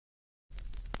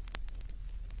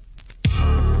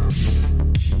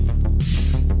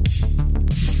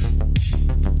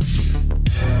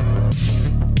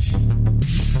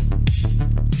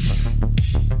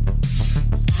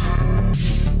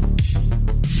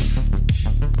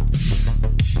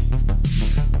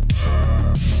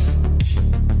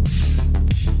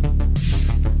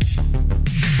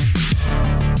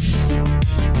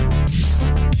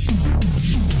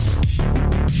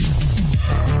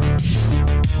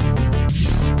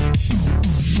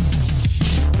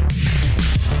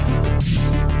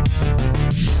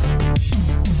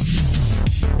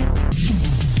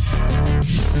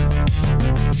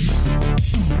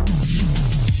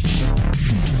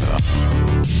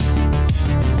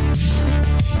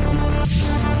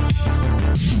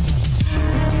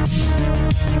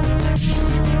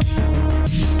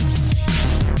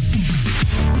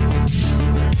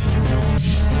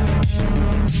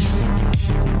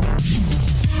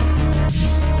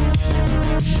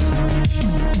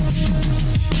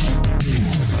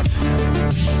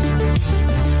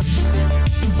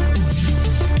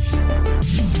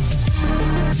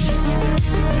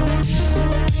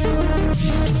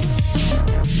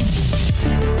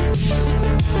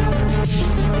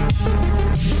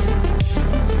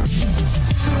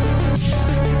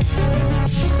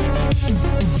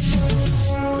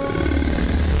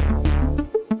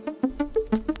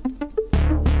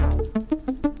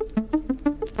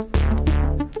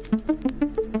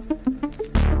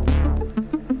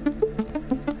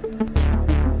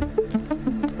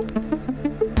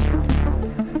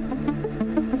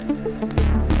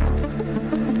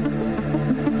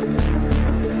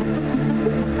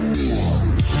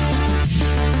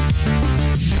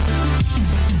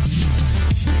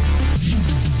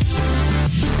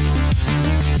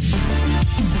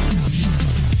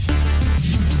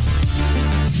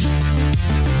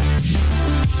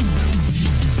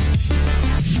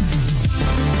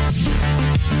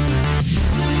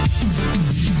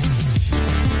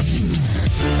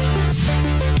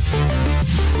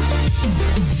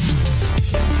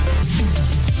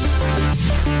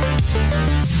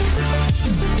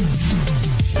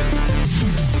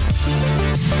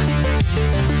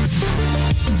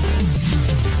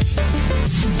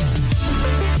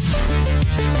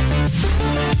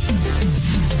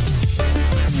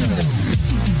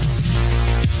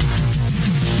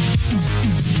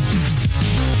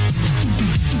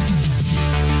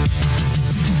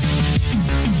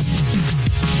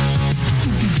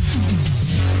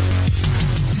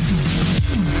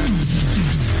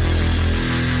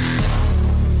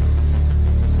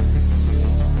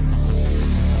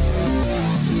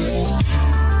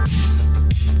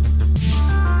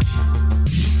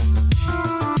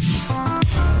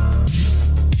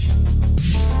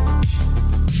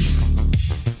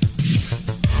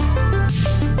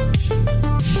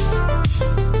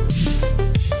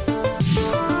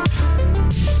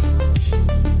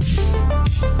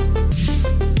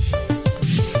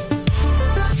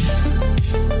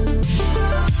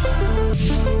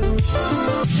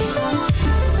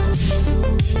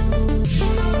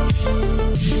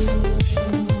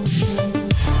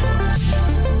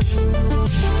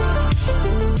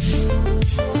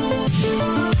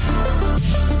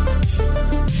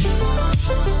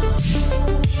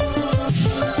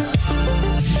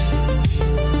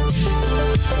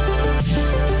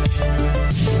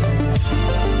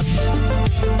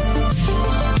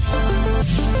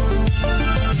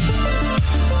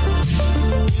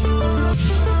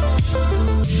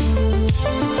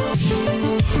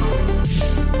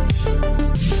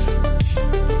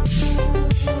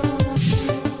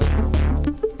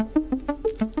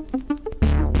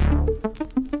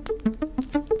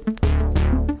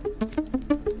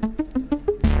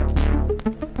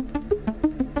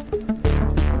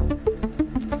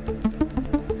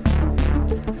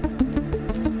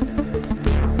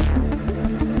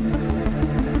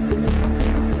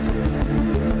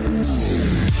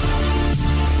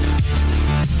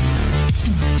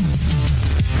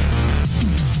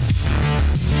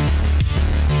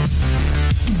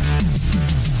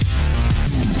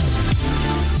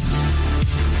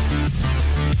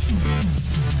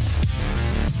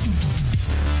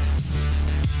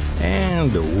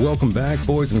And welcome back,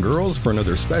 boys and girls, for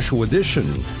another special edition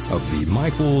of the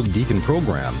Michael Deacon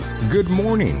program. Good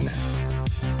morning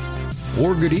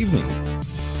or good evening,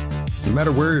 no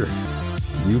matter where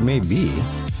you may be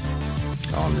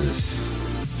on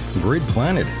this great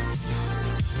planet,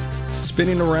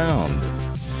 spinning around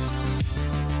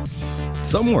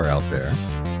somewhere out there.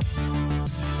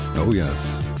 Oh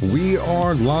yes, we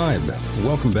are live.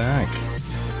 Welcome back.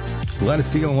 Glad to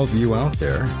see all of you out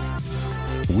there.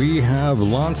 We have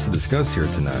lots to discuss here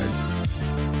tonight.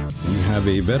 we have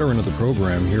a veteran of the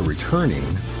program here returning,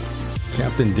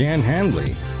 Captain Dan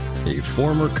Hanley, a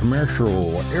former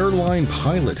commercial airline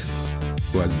pilot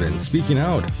who has been speaking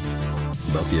out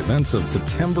about the events of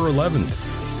September 11th.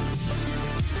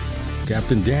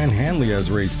 Captain Dan Hanley has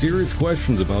raised serious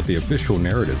questions about the official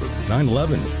narrative of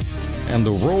 9/11 and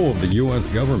the role of the U.S.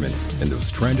 government in those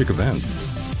tragic events.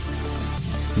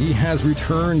 He has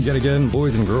returned yet again,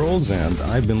 boys and girls, and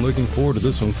I've been looking forward to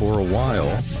this one for a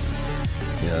while.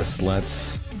 Yes,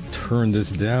 let's turn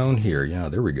this down here. Yeah,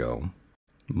 there we go.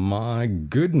 My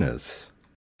goodness.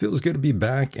 Feels good to be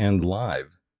back and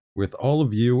live with all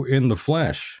of you in the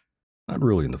flesh. Not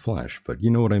really in the flesh, but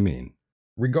you know what I mean.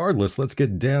 Regardless, let's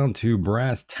get down to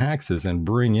brass taxes and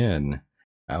bring in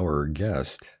our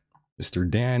guest, Mr.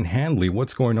 Dan Hanley.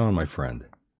 What's going on, my friend?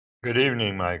 Good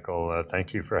evening, Michael.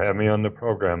 Thank you for having me on the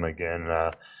program again.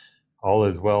 All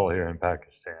is well here in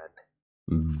Pakistan.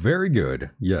 Very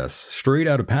good. Yes, straight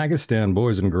out of Pakistan,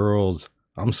 boys and girls.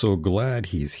 I'm so glad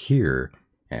he's here.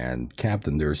 And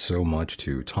Captain, there's so much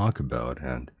to talk about.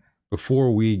 And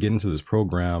before we get into this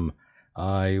program,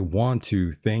 I want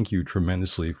to thank you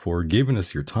tremendously for giving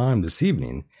us your time this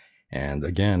evening. And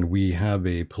again, we have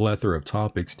a plethora of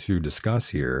topics to discuss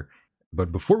here.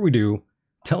 But before we do,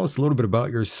 tell us a little bit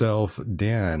about yourself,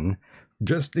 Dan,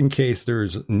 just in case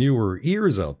there's newer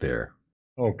ears out there.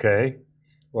 Okay.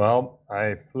 Well,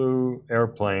 I flew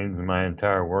airplanes my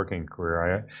entire working career.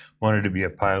 I wanted to be a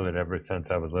pilot ever since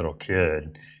I was a little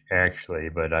kid, actually,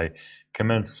 but I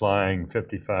commenced flying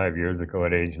 55 years ago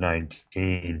at age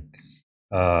 19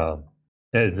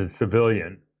 as a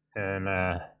civilian, and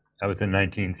I was in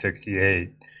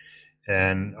 1968.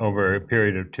 And over a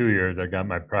period of 2 years, I got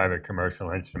my private commercial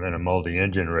instrument and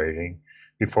multi-engine rating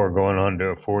before going on to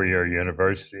a 4-year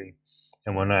university.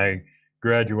 And when I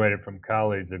graduated from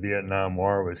college, the Vietnam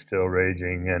War was still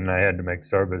raging, and I had to make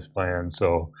service plans.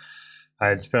 So I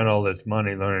had spent all this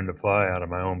money learning to fly out of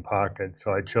my own pocket.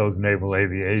 So I chose naval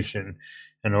aviation.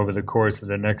 And over the course of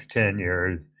the next 10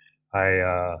 years,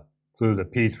 I flew the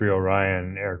P-3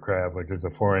 Orion aircraft, which is a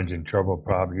 4-engine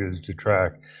turboprop used to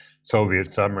track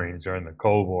Soviet submarines during the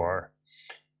Cold War.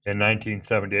 In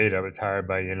 1978, I was hired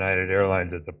by United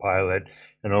Airlines as a pilot,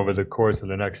 and over the course of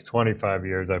the next 25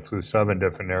 years, I flew 7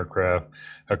 different aircraft,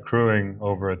 accruing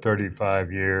over a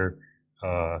 35-year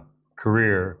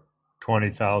career,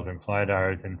 20,000 flight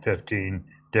hours in 15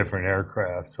 different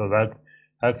aircraft. So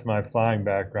that's my flying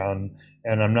background,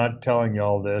 and I'm not telling you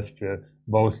all this to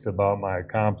boast about my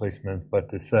accomplishments, but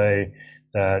to say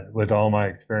that with all my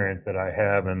experience that I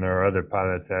have, and there are other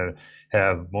pilots that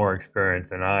have more experience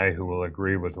than I who will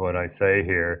agree with what I say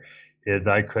here, is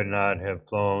I could not have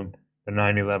flown the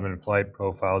 9/11 flight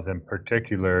profiles, in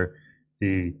particular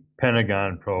the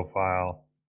Pentagon profile,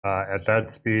 at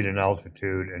that speed and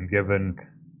altitude, and given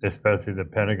especially the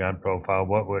Pentagon profile,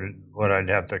 what I'd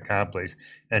have to accomplish,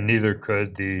 and neither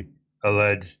could the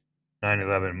alleged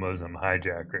 9/11 Muslim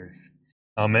hijackers.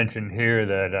 I'll mention here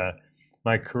that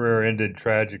my career ended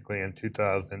tragically in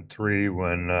 2003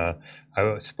 when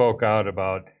I spoke out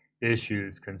about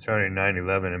issues concerning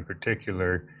 9/11, in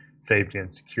particular safety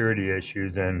and security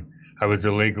issues, and I was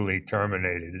illegally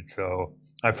terminated. So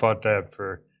I fought that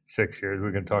for 6 years.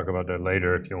 We can talk about that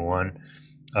later if you want.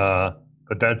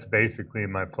 But that's basically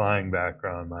my flying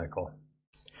background, Michael.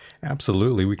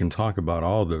 Absolutely. We can talk about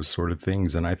all those sort of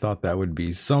things. And I thought that would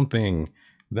be something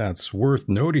that's worth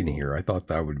noting here. I thought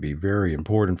that would be very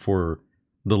important for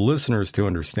the listeners to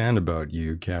understand about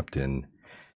you, Captain.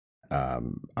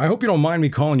 I hope you don't mind me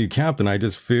calling you Captain. I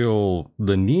just feel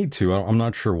the need to. I'm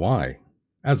not sure why,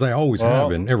 as I always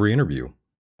have in every interview.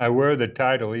 I wear the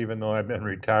title, even though I've been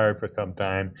retired for some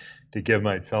time, to give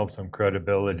myself some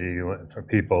credibility for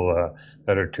people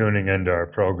that are tuning into our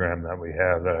program that we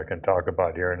have that I can talk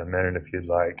about here in a minute if you'd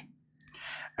like.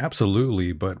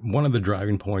 Absolutely, but one of the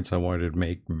driving points I wanted to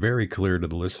make very clear to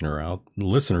the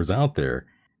listeners out there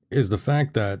is the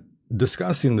fact that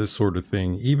discussing this sort of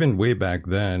thing, even way back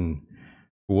then,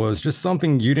 was just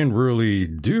something you didn't really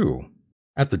do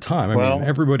at the time. I mean,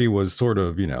 everybody was sort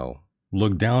of,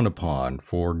 looked down upon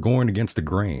for going against the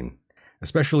grain,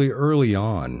 especially early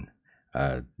on,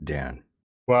 Dan.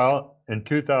 Well, in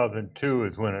 2002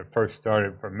 is when it first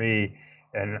started for me,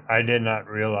 and I did not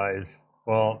realize,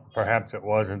 well, perhaps it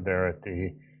wasn't there at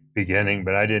the beginning,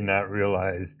 but I did not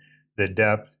realize the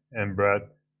depth and breadth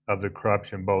of the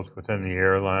corruption both within the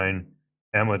airline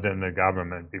and within the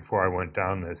government before I went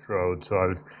down this road. So I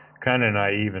was kind of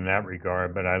naive in that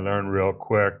regard, but I learned real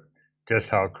quick just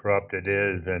how corrupt it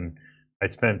is. And I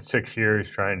spent 6 years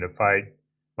trying to fight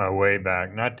my way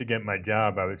back, not to get my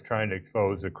job. I was trying to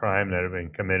expose the crime that had been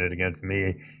committed against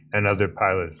me and other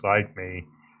pilots like me.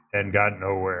 and got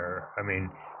nowhere. I mean,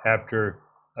 after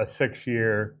a 6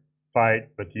 year fight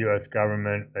with the U.S.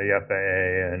 government, the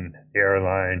FAA, and the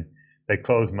airline, they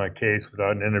closed my case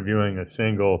without interviewing a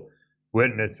single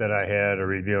witness that I had or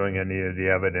reviewing any of the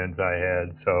evidence I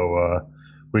had. So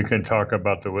we can talk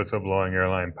about the Whistleblowing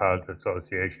Airline Pilots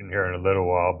Association here in a little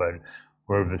while, but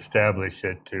we've established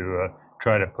it to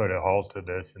try to put a halt to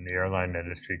this in the airline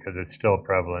industry because it's still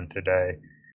prevalent today.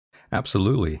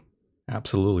 Absolutely.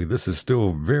 Absolutely. This is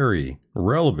still very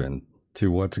relevant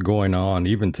to what's going on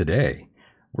even today.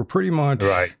 We're pretty much,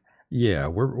 Right. yeah,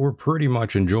 we're pretty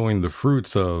much enjoying the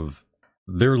fruits of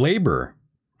their labor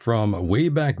from way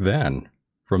back then,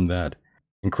 from that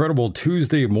incredible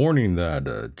Tuesday morning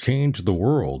that changed the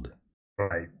world.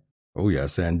 Right. Oh,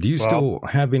 yes. And do you Well, still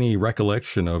have any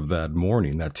recollection of that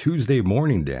morning, that Tuesday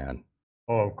morning, Dan?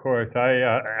 oh, of course. I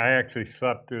actually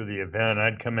slept through the event.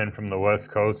 I'd come in from the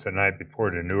West Coast the night before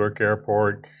to Newark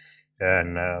Airport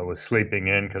and was sleeping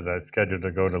in because I was scheduled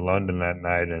to go to London that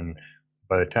night. And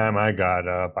by the time I got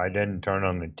up, I didn't turn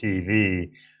on the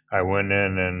TV. I went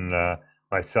in and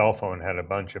my cell phone had a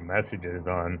bunch of messages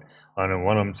on it.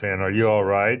 One of them saying, "Are you all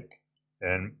right?"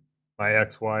 And my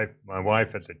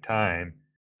wife at the time,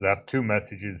 left two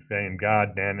messages saying,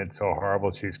 "God, Dan, it's so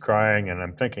horrible." She's crying, and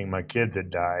I'm thinking my kids had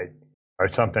died or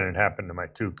something had happened to my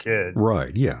two kids.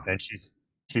 Right. Yeah. And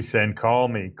she's saying, "Call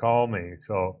me, call me."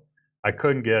 So I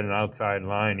couldn't get an outside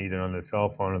line either on the cell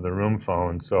phone or the room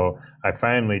phone. So I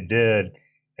finally did.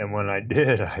 And when I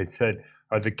did, I said,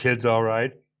 "Are the kids all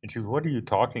right?" And she goes, "What are you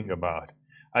talking about?"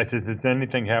 I said, "Has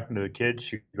anything happened to the kids?"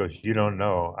 She goes, "You don't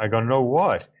know." I go, "No,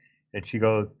 what?" And she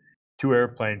goes, "Two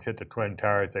airplanes hit the Twin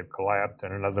Towers. They've collapsed,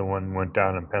 and another one went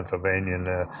down in Pennsylvania, and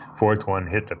the fourth one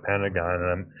hit the Pentagon."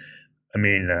 And I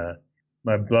mean,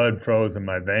 my blood froze in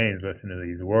my veins listening to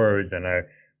these words, and I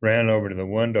ran over to the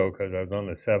window because I was on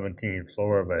the 17th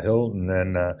floor of a Hilton,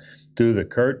 and threw the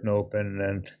curtain open,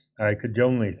 and I could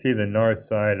only see the north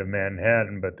side of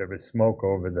Manhattan, but there was smoke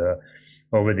over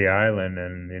the island,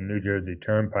 and the New Jersey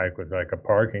Turnpike was like a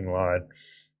parking lot.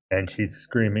 And she's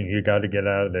screaming, "You got to get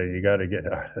out of there! You got to get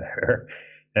out of there!"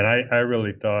 And I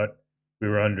really thought we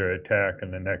were under attack,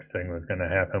 and the next thing was going to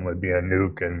happen would be a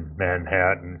nuke in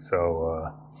Manhattan. So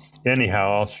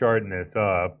anyhow, I'll shorten this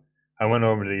up. I went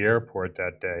over to the airport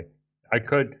that day.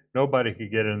 Nobody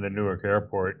could get in the Newark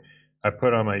airport. I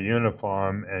put on my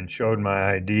uniform and showed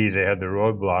my ID. They had the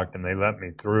road blocked and they let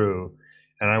me through.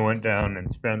 And I went down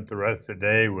and spent the rest of the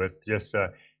day with just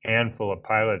a handful of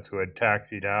pilots who had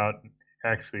taxied out,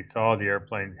 actually saw the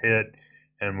airplanes hit,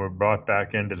 and were brought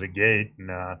back into the gate.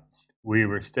 And we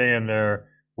were staying there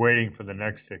waiting for the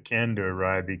next of kin to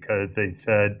arrive because they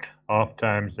said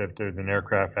oftentimes if there's an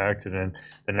aircraft accident,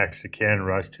 the next of kin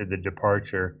rush to the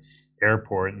departure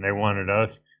airport, and they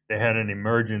had an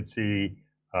emergency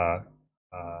uh,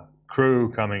 crew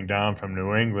coming down from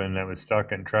New England that was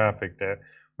stuck in traffic that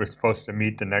were supposed to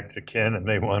meet the next of kin, and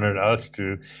they wanted us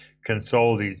to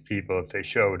console these people if they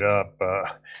showed up,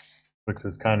 which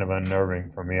was kind of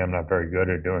unnerving for me. I'm not very good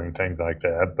at doing things like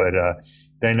that, but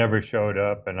they never showed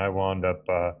up, and I wound up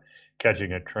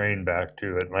catching a train back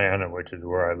to Atlanta, which is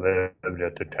where I lived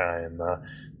at the time.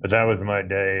 But that was my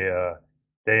day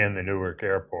in the Newark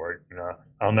airport. And,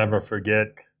 I'll never forget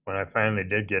when I finally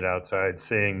did get outside,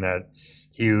 seeing that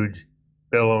huge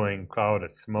billowing cloud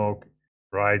of smoke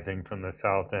rising from the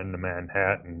south end of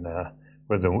Manhattan,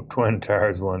 where the Twin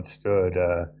Towers once stood.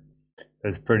 It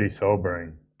was pretty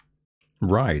sobering.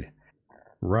 Right.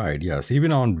 Right. Yes.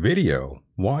 Even on video,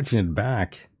 watching it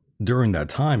back during that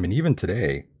time and even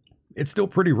today, it's still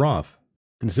pretty rough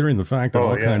considering the fact that Oh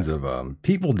all yeah, kinds of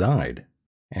people died.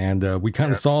 And we kind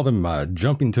of yeah. saw them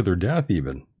jumping to their death,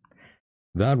 even.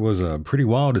 That was pretty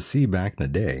wild to see back in the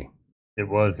day. It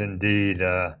was indeed.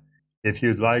 If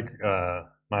you'd like,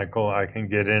 Michael, I can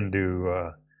get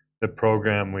into the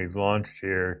program we've launched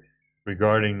here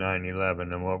regarding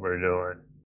 9/11 and what we're doing.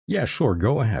 Yeah, sure.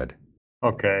 Go ahead.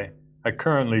 Okay. I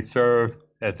currently serve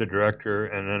as the director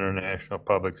and international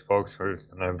public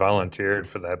spokesperson. I volunteered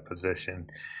for that position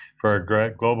for a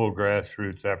global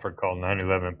grassroots effort called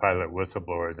 9/11 Pilot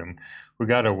Whistleblowers. And we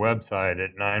got a website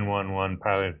at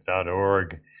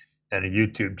 911pilots.org and a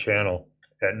YouTube channel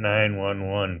at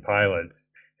 911 Pilots.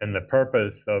 And the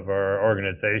purpose of our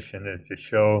organization is to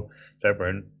show that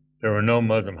there were no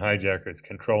Muslim hijackers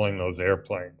controlling those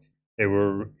airplanes. They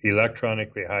were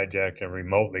electronically hijacked and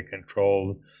remotely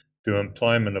controlled through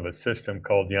employment of a system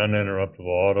called the uninterruptible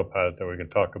autopilot that we can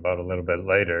talk about a little bit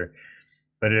later.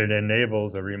 But it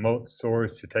enables a remote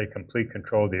source to take complete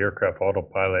control of the aircraft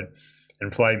autopilot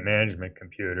and flight management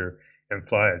computer and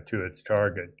fly it to its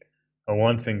target.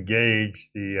 Once engaged,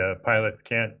 the pilots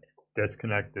can't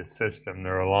disconnect the system.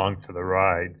 They're along for the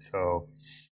ride. So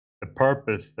the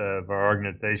purpose of our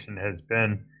organization has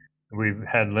been, we've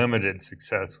had limited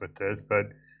success with this, but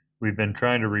we've been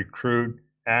trying to recruit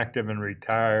active and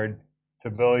retired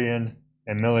civilian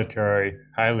and military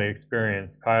highly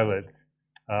experienced pilots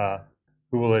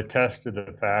who will attest to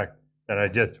the fact that I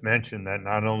just mentioned, that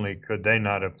not only could they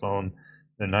not have flown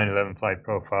the 9/11 flight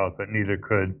profiles, but neither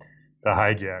could the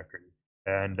hijackers.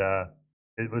 And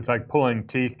it was like pulling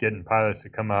teeth getting pilots to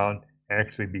come out and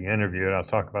actually be interviewed. I'll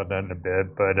talk about that in a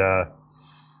bit. But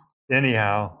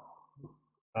anyhow,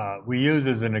 we use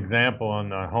as an example on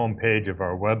the homepage of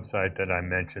our website that I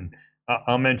mentioned.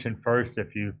 I'll mention first,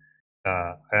 if you're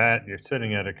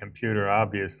sitting at a computer,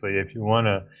 obviously, if you want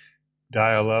to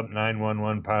dial up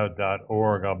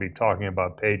 911pilot.org, I'll be talking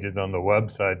about pages on the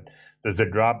website. There's a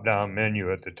drop-down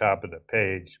menu at the top of the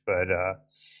page, but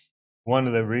one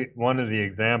of the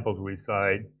examples we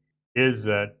cite is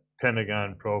that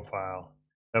Pentagon profile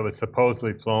that was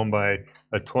supposedly flown by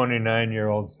a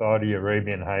 29-year-old Saudi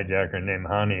Arabian hijacker named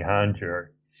Hani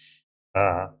Hanjour.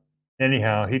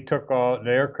 Anyhow, he took off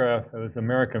the aircraft. It was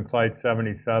American Flight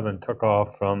 77, took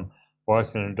off from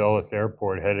Washington Dulles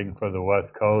Airport heading for the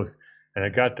West Coast, and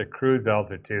it got to cruise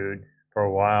altitude for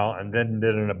a while, and then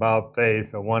did an about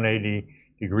face, a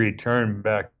 180-degree turn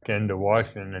back into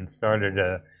Washington, and started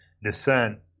a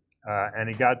descent. And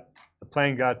the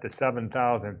plane got to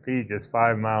 7,000 feet, just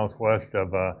 5 miles west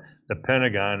of the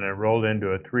Pentagon, and it rolled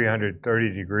into a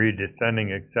 330-degree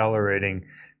descending, accelerating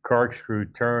corkscrew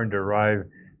turn to arrive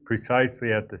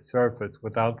precisely at the surface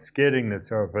without skidding the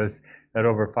surface at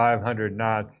over 500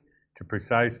 knots to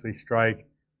precisely strike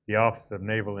the Office of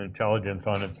Naval Intelligence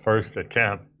on its first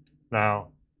attempt. Now,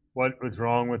 what was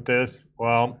wrong with this?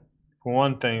 Well, for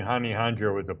one thing, Hani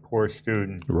Hanjour was a poor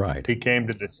student. Right. He came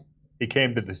to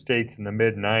the States in the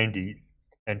mid-90s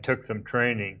and took some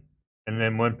training, and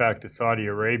then went back to Saudi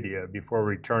Arabia before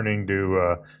returning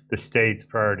to the States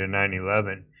prior to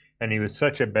 9/11. And he was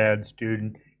such a bad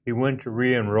student, he went to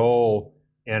re-enroll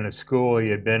in a school he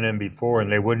had been in before,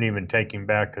 and they wouldn't even take him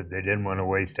back because they didn't want to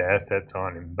waste assets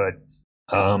on him. But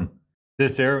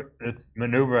this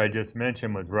maneuver I just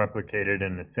mentioned was replicated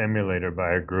in the simulator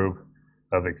by a group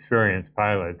of experienced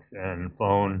pilots and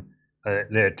flown.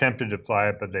 They attempted to fly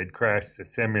it, but they'd crashed the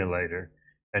simulator.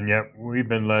 And yet we've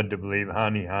been led to believe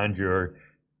Hani Hanjour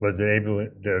was able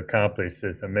to accomplish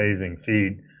this amazing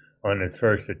feat on his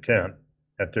first attempt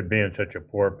after being such a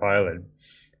poor pilot.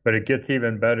 But it gets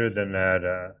even better than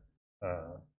that,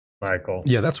 Michael.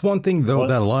 Yeah, that's one thing, though,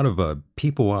 that a lot of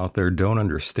people out there don't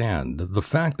understand. The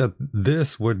fact that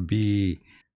this would be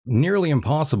nearly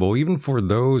impossible, even for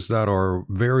those that are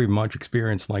very much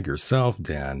experienced like yourself,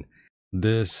 Dan,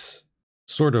 this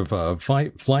sort of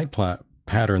flight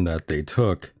pattern that they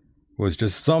took was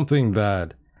just something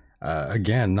that,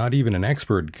 again, not even an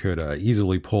expert could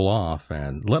easily pull off,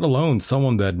 and let alone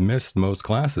someone that missed most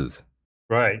classes.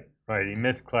 Right. He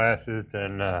missed classes,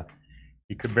 and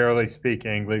he could barely speak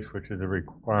English, which is a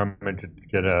requirement to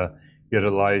get a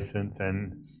license,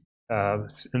 and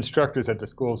instructors at the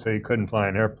school say he couldn't fly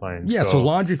an airplane. Yeah, so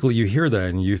logically you hear that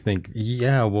and you think,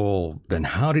 yeah, well, then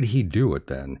how did he do it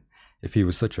then? If he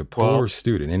was such a poor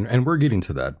student, and we're getting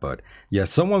to that, but yeah,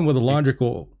 someone with a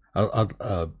logical,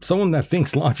 someone that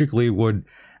thinks logically would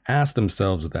ask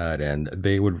themselves that, and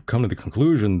they would come to the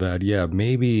conclusion that, yeah,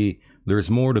 maybe there's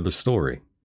more to the story.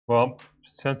 Well,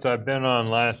 since I've been on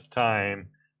last time,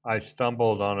 I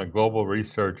stumbled on a global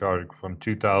research article from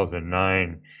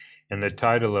 2009, and the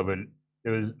title of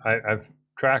I've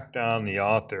tracked down the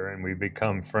author, and we've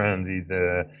become friends. He's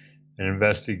an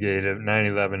investigative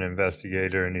 9/11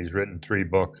 investigator, and he's written 3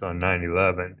 books on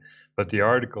 9/11. But the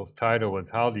article's title was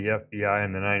How the FBI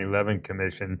and the 9/11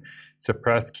 Commission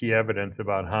Suppressed Key Evidence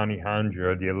About Hani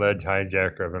Hanjour, the alleged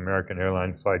hijacker of American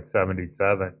Airlines Flight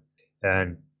 77.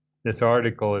 And this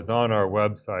article is on our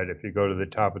website. If you go to the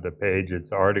top of the page,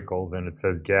 it's articles, and it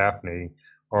says Gaffney.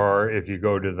 Or if you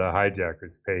go to the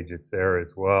hijackers page, it's there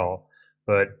as well.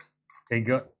 But it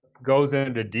goes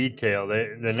into detail.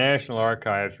 The National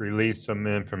Archives released some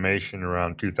information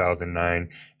around 2009,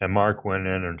 and Mark went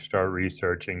in and started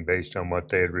researching based on what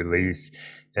they had released,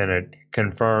 and it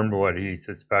confirmed what he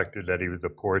suspected, that he was a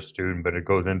poor student, but it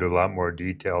goes into a lot more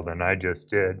detail than I just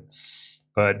did.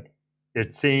 But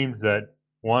it seems that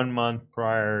 1 month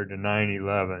prior to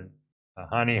 9/11,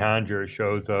 Hani Hanjour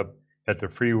shows up at the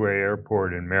Freeway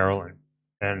Airport in Maryland,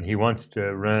 and he wants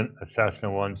to rent a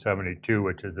Cessna 172,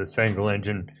 which is a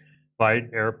single-engine light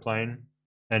airplane.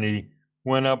 And he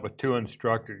went up with 2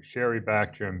 instructors, Sherry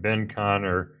Baxter and Ben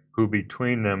Connor, who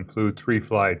between them flew 3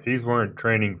 flights. These weren't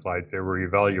training flights, they were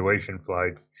evaluation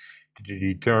flights. to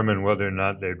determine whether or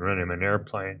not they'd rent him an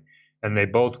airplane. And they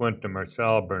both went to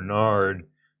Marcel Bernard,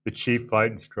 the chief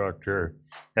flight instructor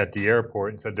at the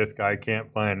airport, and said, "This guy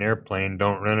can't fly an airplane,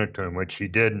 don't rent it to him," which he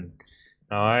didn't.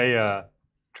 Now, I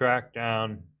tracked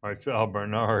down Marcel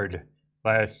Bernard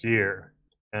last year,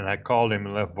 and I called him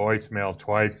and left voicemail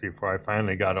twice before I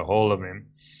finally got a hold of him.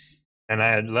 And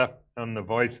I had left on the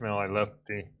voicemail, I left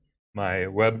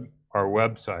our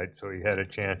website, so he had a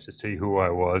chance to see who I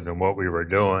was and what we were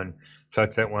doing,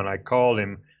 such that when I called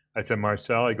him, I said,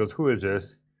 "Marcel," he goes, "Who is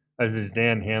this?" I said, "It's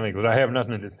Dan Hanley." He goes, "I have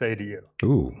nothing to say to you."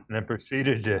 Ooh. And then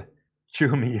proceeded to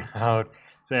chew me out,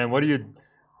 saying, what are you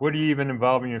even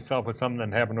involving yourself with something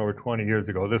that happened over 20 years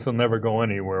ago? This will never go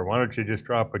anywhere. Why don't you just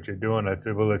drop what you're doing? I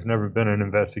said, "Well, there's never been an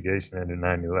investigation into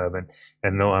 9/11,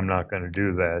 and no, I'm not going to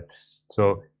do that."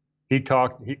 So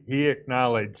he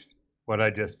acknowledged what I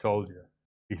just told you.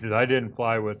 He says, "I didn't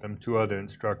fly with them, two other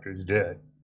instructors did."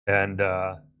 And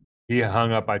he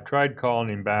hung up. I tried calling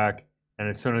him back, and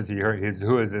as soon as he heard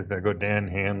 "Who is this?" I go, "Dan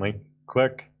Hanley."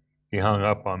 Click. He hung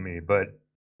up on me. But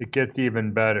it gets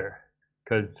even better,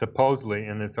 because supposedly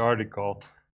in this article,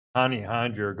 Hani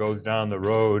Hanjer goes down the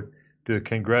road to the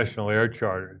Congressional Air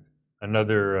Charters,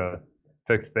 another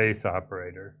fixed base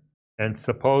operator, and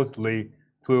supposedly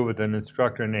flew with an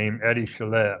instructor named Eddie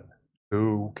Shalev,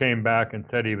 who came back and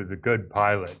said he was a good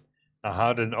pilot. Now,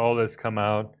 how did all this come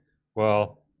out?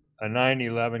 Well, a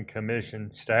 9/11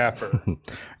 commission staffer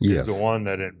Yes. is the one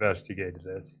that investigated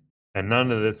this. And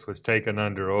none of this was taken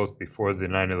under oath before the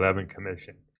 9/11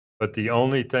 commission. But the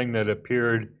only thing that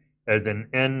appeared as an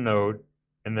end note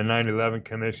in the 9/11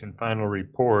 commission final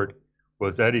report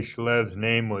was Eddie Shalev's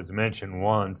name was mentioned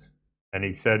once, and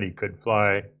he said he could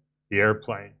fly the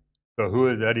airplane. So who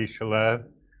is Eddie Shalev?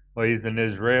 Well, he's an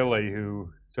Israeli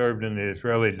who served in the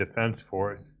Israeli Defense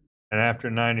Force. And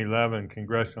after 9/11,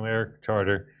 Congressional Air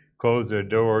Charter closed their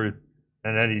doors,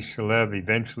 and Eddie Shalev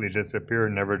eventually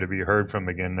disappeared, never to be heard from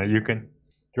again. Now, you can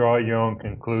draw your own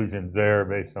conclusions there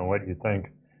based on what you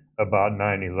think about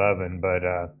 9/11, but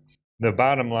the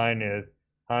bottom line is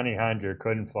Hani Hanjer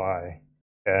couldn't fly,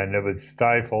 and it was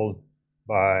stifled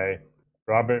by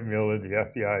Robert Mueller, the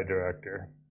FBI director,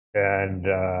 and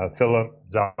Philip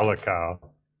Zelikow,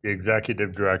 the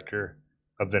executive director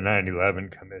of the 9/11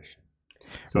 Commission.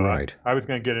 So Right. I was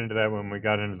going to get into that when we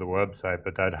got into the website,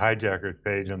 but that hijackers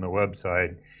page on the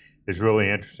website is really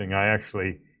interesting. I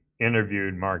actually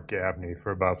interviewed Mark Gabney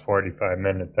for about 45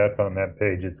 minutes. That's on that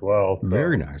page as well. So.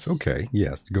 Very nice. Okay.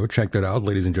 Yes. Go check that out,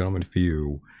 ladies and gentlemen, if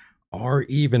you are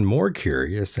even more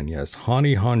curious. And yes,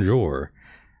 Hani Hanjour,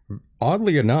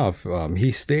 oddly enough,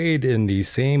 he stayed in the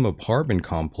same apartment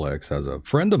complex as a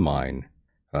friend of mine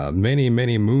many,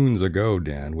 many moons ago,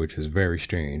 Dan, which is very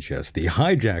strange. Yes, the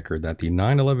hijacker that the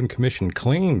 9/11 Commission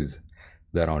claims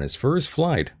that on his first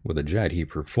flight with a jet, he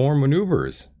performed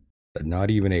maneuvers that not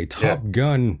even a Top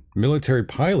Gun military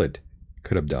pilot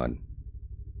could have done.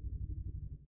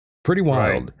 Pretty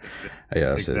wild. Right.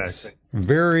 Yes, exactly. It's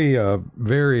very,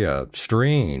 very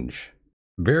strange.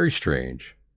 Very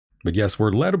strange. But yes,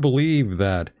 we're led to believe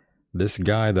that this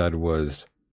guy that was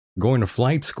going to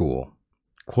flight school,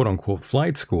 quote unquote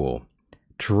flight school,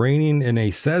 training in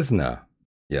a Cessna,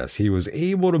 yes, he was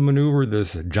able to maneuver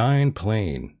this giant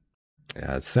plane.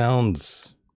 Yeah, it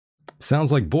sounds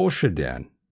like bullshit, Dan.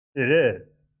 It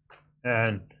is.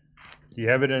 And the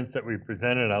evidence that we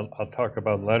presented, I'll talk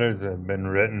about letters that have been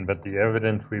written, but the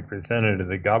evidence we presented to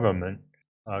the government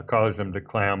caused them to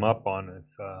clam up on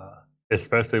us,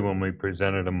 especially when we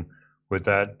presented them with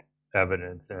that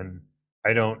evidence. And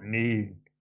I don't need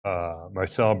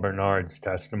Marcel Bernard's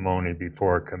testimony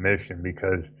before a commission,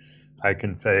 because I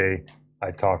can say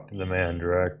I talked to the man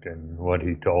direct, and what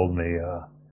he told me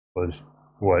was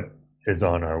what is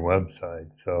on our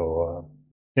website. So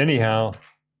anyhow,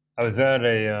 I was at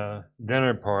a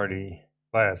dinner party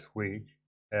last week,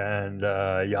 and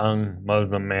a young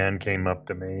Muslim man came up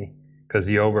to me because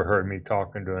he overheard me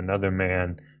talking to another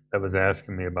man that was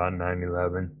asking me about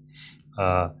 9/11,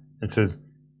 and says,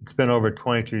 "It's been over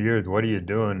 22 years. What are you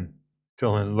doing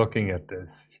still looking at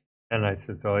this?" And I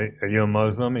said, "So are you a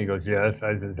Muslim?" He goes, "Yes."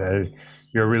 I said, "Has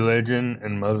your religion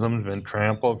and Muslims been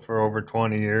trampled for over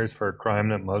 20 years for a crime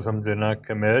that Muslims did not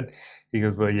commit?" He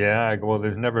goes, "Well, yeah." I go, "Well,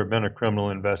 there's never been a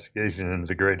criminal investigation, and it's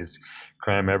the greatest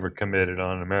crime ever committed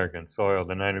on American soil.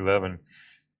 The 9/11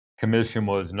 Commission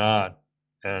was not."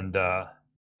 And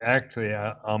actually,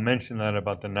 I'll mention that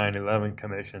about the 9/11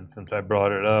 Commission since I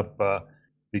brought it up,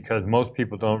 because most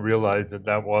people don't realize that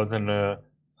that wasn't an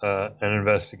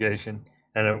investigation,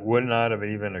 and it would not have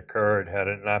even occurred had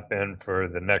it not been for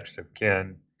the next of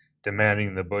kin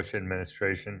demanding the Bush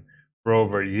administration for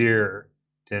over a year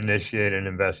to initiate an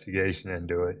investigation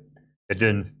into it. it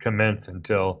didn't commence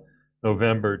until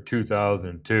November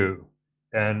 2002.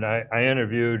 And I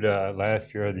interviewed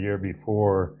last year or the year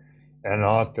before an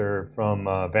author from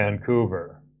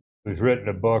Vancouver who's written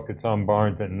a book. It's on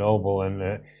Barnes and Noble,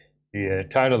 and the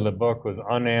title of the book was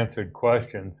Unanswered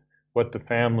Questions: What the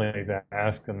Families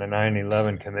Asked and the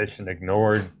 9/11 Commission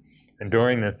Ignored. And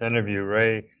during this interview,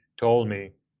 Ray told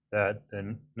me that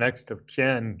the next of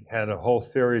kin had a whole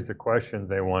series of questions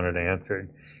they wanted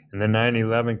answered, and the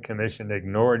 9/11 Commission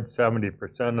ignored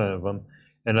 70% of them,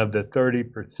 and of the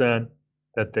 30%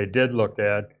 that they did look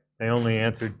at, they only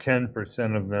answered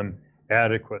 10% of them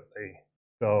adequately.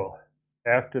 So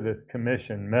after this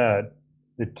commission met,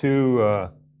 the two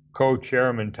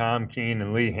co-chairmen, Tom Keene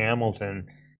and Lee Hamilton,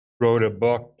 wrote a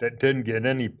book that didn't get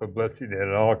any publicity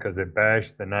at all because it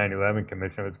bashed the 9/11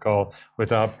 Commission. It was called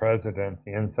Without Precedents: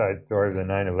 The Inside Story of the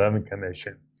 9/11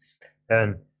 Commission.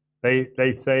 And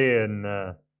they say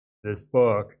in this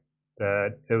book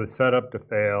that it was set up to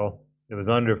fail, it was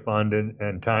underfunded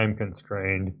and time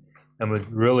constrained, and was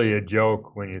really a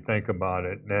joke when you think about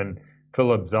it. And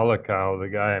Philip Zelikow, the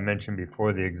guy I mentioned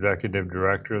before, the executive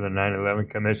director of the 9/11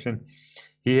 Commission,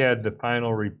 he had the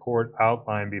final report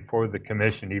outlined before the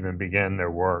commission even began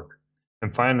their work.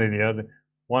 And finally,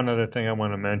 one other thing I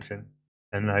want to mention,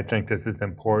 and I think this is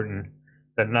important,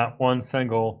 that not one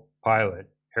single pilot,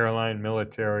 airline,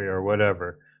 military, or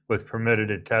whatever, was permitted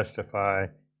to testify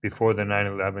before the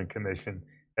 9/11 Commission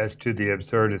as to the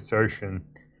absurd assertion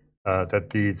that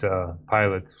these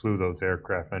pilots flew those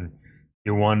aircraft. And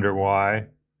you wonder why?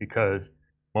 Because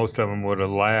most of them would have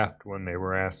laughed when they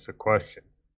were asked the question.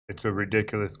 It's a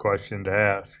ridiculous question to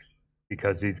ask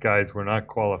because these guys were not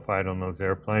qualified on those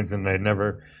airplanes, and they'd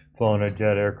never flown a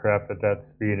jet aircraft at that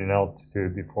speed and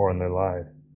altitude before in their life.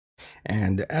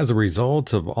 And as a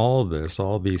result of all this,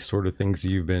 all these sort of things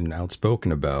you've been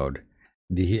outspoken about,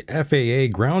 the FAA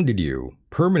grounded you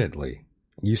permanently.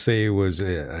 You say it was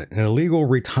an illegal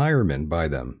retirement by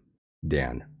them,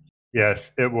 Dan.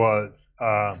 Yes, it was.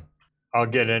 I'll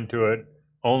get into it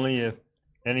only if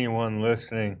anyone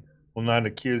listening will not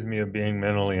accuse me of being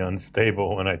mentally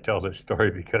unstable when I tell this story,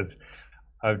 because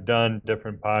I've done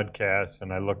different podcasts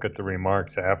and I look at the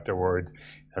remarks afterwards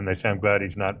and they say, I'm glad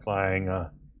he's not flying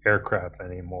aircraft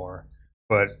anymore.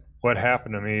 But what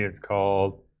happened to me is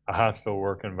called a hostile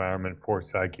work environment for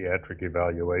psychiatric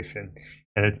evaluation.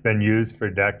 And it's been used for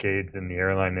decades in the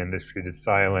airline industry to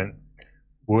silence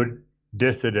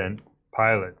dissident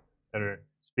pilots that are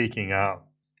speaking out.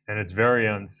 And it's very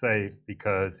unsafe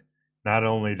because not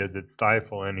only does it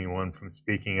stifle anyone from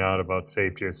speaking out about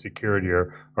safety or security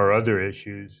or other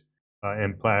issues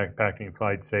impacting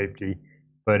flight safety,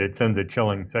 but it sends a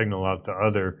chilling signal out to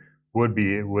other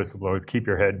would-be whistleblowers: keep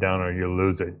your head down or you'll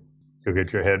lose it. You'll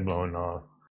get your head blown off.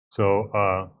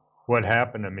 So what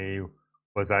happened to me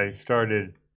was I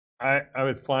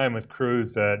was flying with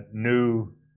crews that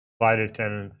knew flight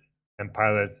attendants and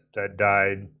pilots that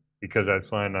died because I was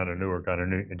flying out of Newark on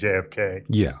a JFK.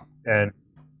 Yeah. And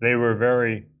they were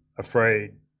very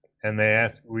afraid, and they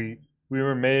asked, we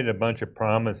were made a bunch of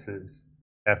promises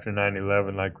after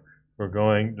 9/11, like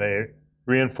they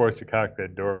reinforced the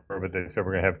cockpit door, but they said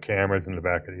we're going to have cameras in the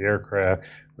back of the aircraft,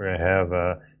 we're going to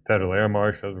have federal air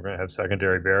marshals, we're going to have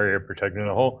secondary barrier protection,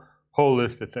 a whole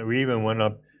list of things.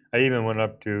 I even went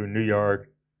up to New York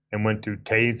and went through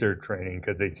taser training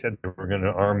because they said they were going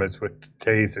to arm us with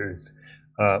tasers,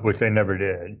 which they never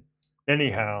did.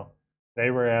 Anyhow,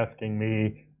 they were asking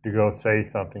me to go say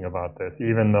something about this,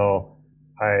 even though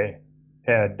I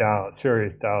had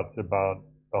serious doubts about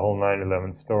the whole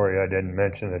 9/11 story. I didn't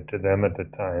mention it to them at the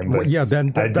time. But well, yeah,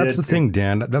 that's the thing,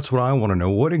 Dan. That's what I want to know.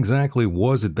 What exactly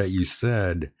was it that you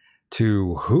said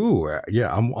to who?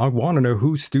 Yeah, I want to know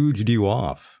who stooged you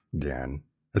off, Dan,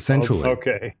 essentially.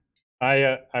 Okay.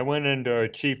 I went into our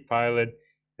chief pilot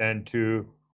and to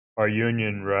our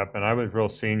union rep, and I was real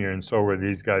senior, and so were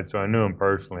these guys, so I knew them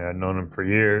personally. I'd known them for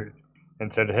years,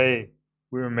 and said, hey,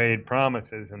 we were made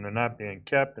promises, and they're not being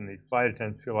kept, and these flight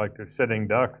attendants feel like they're sitting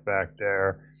ducks back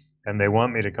there, and they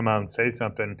want me to come out and say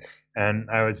something. And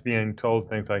I was being told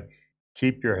things like,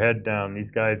 keep your head down, these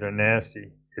guys are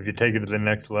nasty. If you take it to the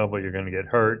next level, you're going to get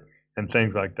hurt, and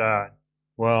things like that.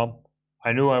 Well,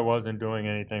 I knew I wasn't doing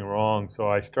anything wrong, so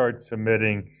I started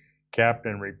submitting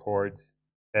captain reports,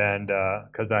 and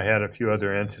because I had a few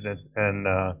other incidents, and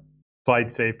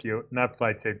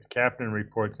captain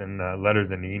reports and letters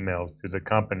and emails to the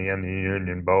company and the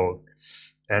union both,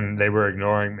 and they were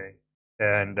ignoring me.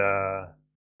 And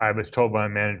I was told by a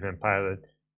management pilot,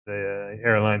 the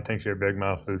airline thinks you're a big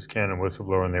mouth, loose cannon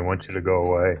whistleblower, and they want you to go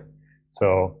away.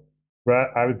 So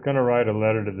I was going to write a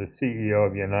letter to the CEO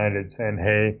of United saying,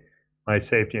 hey, my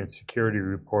safety and security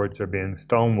reports are being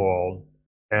stonewalled.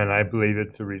 And I believe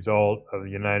it's a result of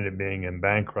United being in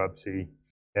bankruptcy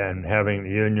and having the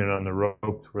union on the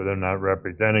ropes where they're not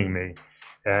representing me.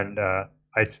 And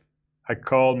I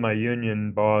called my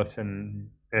union boss in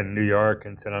New York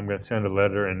and said, I'm going to send a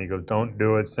letter. And he goes, don't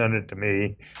do it. Send it to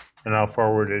me. And I'll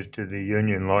forward it to the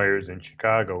union lawyers in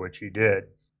Chicago, which he did.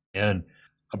 And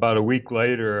about a week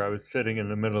later, I was sitting in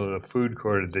the middle of the food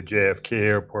court at the JFK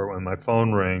airport when my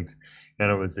phone rings. And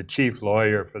it was the chief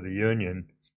lawyer for the union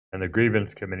and the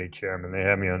grievance committee chairman. They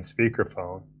had me on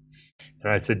speakerphone.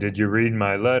 And I said, did you read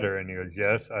my letter? And he goes,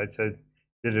 yes. I said,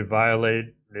 did it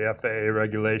violate the FAA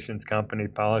regulations, company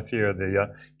policy, or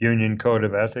the union code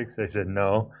of ethics? They said,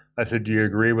 no. I said, do you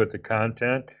agree with the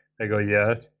content? They go,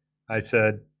 yes. I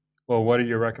said, well, what are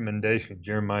your recommendations?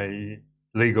 You're my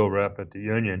legal rep at the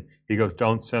union. He goes,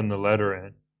 don't send the letter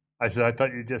in. I said, I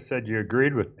thought you just said you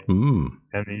agreed with me.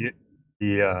 And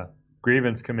the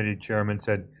grievance committee chairman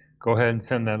said, go ahead and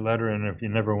send that letter in if you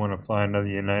never want to fly another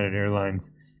United Airlines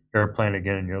airplane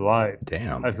again in your life.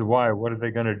 Damn. I said, why? What are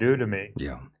they going to do to me?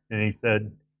 Yeah. And he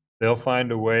said, they'll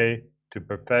find a way to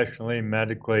professionally,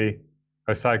 medically,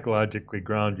 or psychologically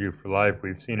ground you for life.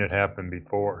 We've seen it happen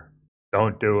before.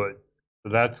 Don't do it.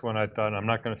 So that's when I thought, I'm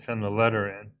not going to send the letter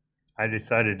in. I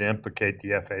decided to implicate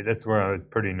the FAA. That's where I was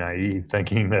pretty naive,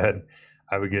 thinking that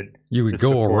I would get You would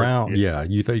go around. Yeah,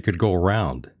 you thought you could go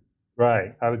around.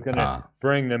 Right. I was going to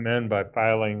bring them in by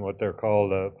filing what they're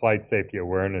called a flight safety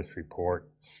awareness report,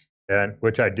 and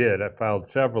which I did. I filed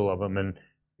several of them, and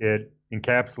it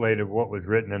encapsulated what was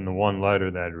written in the one letter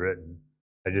that I'd written.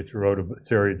 I just wrote a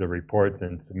series of reports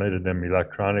and submitted them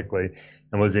electronically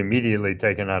and was immediately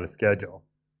taken out of schedule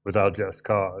without just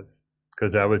cause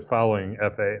because I was following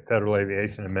Federal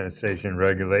Aviation Administration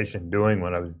regulation, doing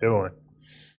what I was doing.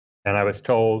 And I was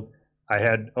told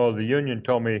the union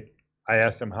told me, I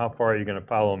asked them, how far are you going to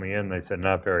follow me in? They said,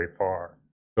 not very far.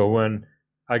 So when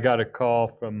I got a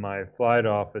call from my flight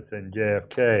office in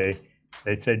JFK,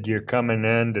 they said, you're coming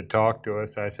in to talk to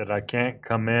us. I said, I can't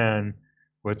come in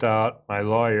without my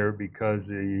lawyer because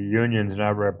the union's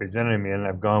not representing me, and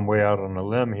I've gone way out on a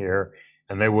limb here,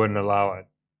 and they wouldn't allow it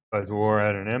because we're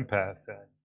at an impasse then.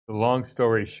 The long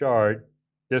story short,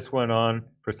 this went on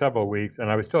for several weeks,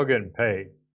 and I was still getting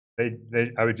paid.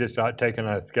 I was just taken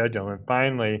out of schedule, and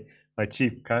finally, my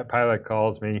chief pilot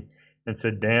calls me and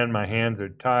said, Dan, my hands are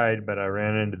tied, but I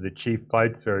ran into the chief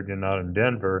flight surgeon out in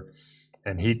Denver,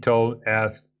 and he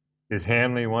asked, is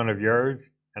Hanley one of yours?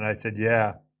 And I said,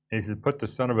 yeah. And he said, put the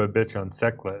son of a bitch on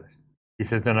sick list. He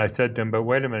says, and I said to him, but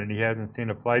wait a minute, he hasn't seen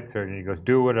a flight surgeon. He goes,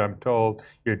 do what I'm told.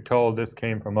 You're told this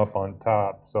came from up on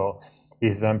top. So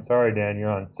he says, I'm sorry, Dan,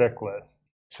 you're on sick list.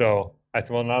 So I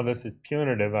said, well, now this is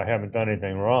punitive. I haven't done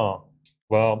anything wrong.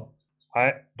 Well,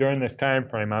 during this time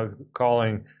frame, I was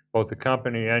calling both the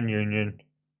company and union,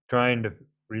 trying to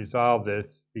resolve this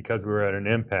because we were at an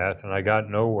impasse, and I got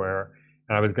nowhere.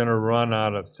 And I was going to run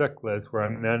out of sick list, where I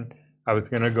meant I was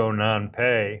going to go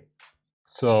non-pay.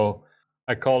 So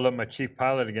I called up my chief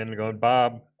pilot again and go,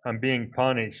 Bob, I'm being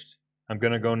punished. I'm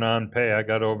going to go non-pay. I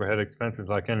got overhead expenses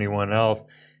like anyone else.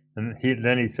 And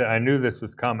then he said, I knew this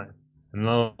was coming.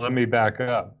 And let me back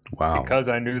up. Wow. Because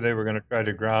I knew they were going to try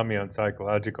to ground me on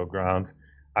psychological grounds,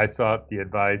 I sought the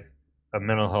advice of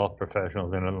mental health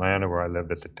professionals in Atlanta, where I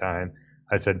lived at the time.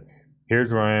 I said,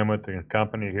 here's where I am with the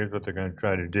company. Here's what they're going to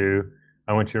try to do.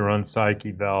 I want you to run psych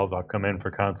evals. I'll come in for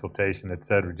consultation, et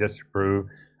cetera, just to prove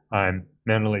I'm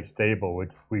mentally stable,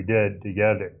 which we did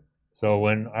together. So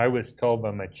when I was told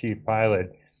by my chief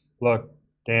pilot, look,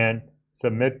 Dan,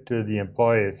 submit to the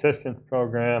employee assistance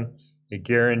program. It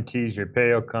guarantees your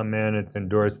pay will come in. It's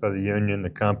endorsed by the union, the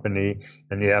company,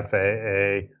 and the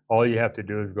FAA. All you have to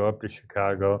do is go up to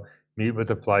Chicago, meet with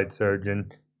the flight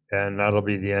surgeon, and that'll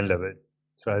be the end of it.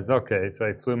 So I said, okay. So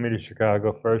he flew me to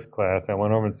Chicago first class. I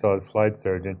went over and saw his flight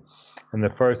surgeon. And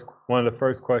one of the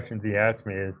first questions he asked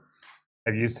me is,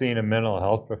 have you seen a mental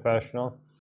health professional?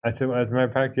 I said, well, as a matter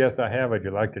of fact, yes, I have. Would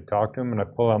you like to talk to him? And I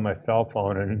pulled out my cell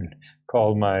phone and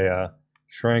called my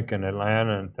shrink in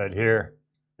Atlanta and said, here,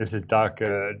 this is Doc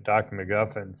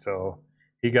McGuffin. So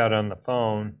he got on the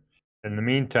phone. In the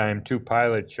meantime, two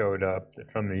pilots showed up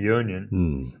from the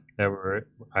union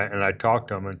and I talked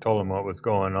to them and told them what was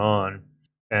going on.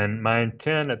 And my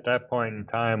intent at that point in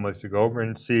time was to go over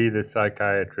and see the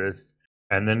psychiatrist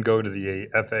and then go to the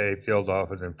FAA field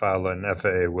office and file an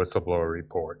FAA whistleblower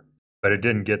report. But it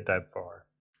didn't get that far.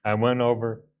 I went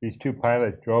over, these two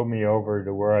pilots drove me over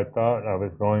to where I thought I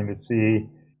was going to see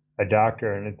a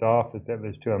doctor in its office that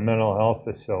was to a mental health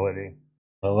facility,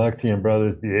 Alexian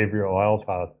Brothers Behavioral Health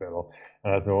Hospital.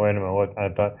 And I said, wait a minute, I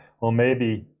thought, well,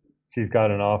 maybe she's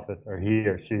got an office, or he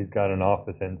or she's got an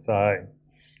office inside.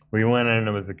 We went in,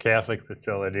 it was a Catholic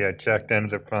facility. I checked in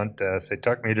at the front desk. They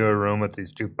took me to a room with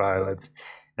these two pilots,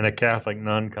 and a Catholic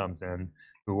nun comes in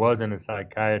who wasn't a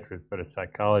psychiatrist but a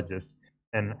psychologist.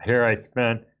 And here I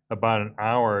spent about an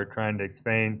hour trying to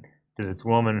explain to this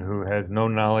woman who has no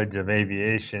knowledge of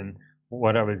aviation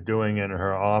what I was doing in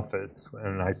her office,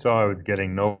 and I saw I was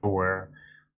getting nowhere.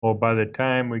 Well, by the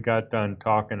time we got done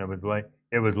talking, it was late.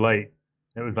 It was late.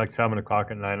 It was like 7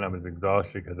 o'clock at night, and I was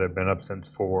exhausted because I'd been up since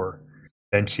 4.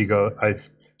 And she goes,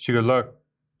 look,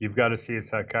 you've got to see a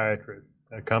psychiatrist.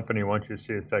 The company wants you to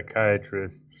see a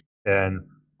psychiatrist, and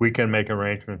we can make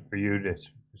arrangements for you to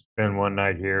spend one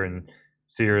night here and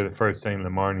see her the first thing in the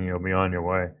morning. You'll be on your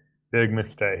way. Big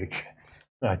mistake.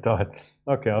 I thought,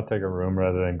 okay, I'll take a room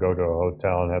rather than go to a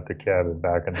hotel and have to cab it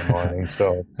back in the morning.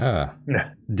 So,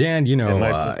 Dan,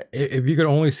 if you could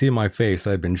only see my face,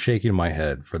 I've been shaking my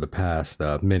head for the past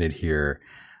minute here.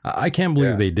 I can't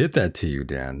believe they did that to you,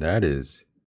 Dan. That is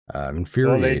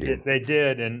infuriating. Well, they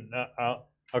did, and I'll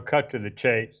cut to the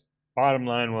chase. Bottom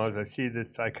line was, I see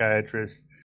this psychiatrist.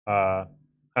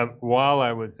 While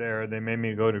I was there, they made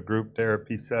me go to group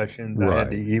therapy sessions. Right. I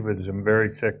had to eat with some very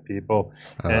sick people.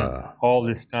 And all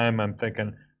this time I'm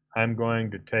thinking, I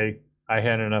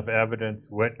had enough evidence,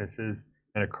 witnesses,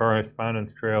 and a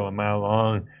correspondence trail a mile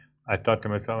long. I thought to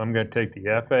myself, I'm going to take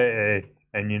the FAA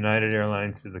and United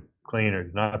Airlines to the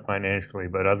cleaners, not financially,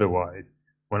 but otherwise,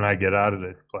 when I get out of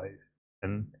this place.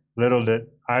 And little did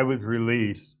I was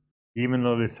released, even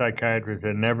though the psychiatrist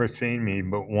had never seen me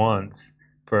but once.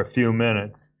 For a few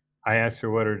minutes, I asked her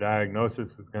what her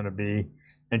diagnosis was going to be,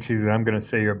 and she said, I'm going to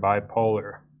say you're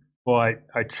bipolar. Well,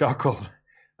 I chuckled.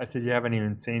 I said, you haven't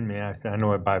even seen me. I said, I know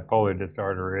what bipolar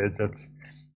disorder is. It's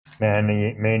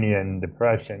mania and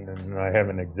depression, and I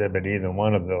haven't exhibited either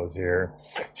one of those here.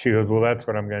 She goes, well, that's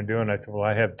what I'm going to do. And I said, well,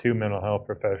 I have 2 mental health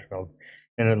professionals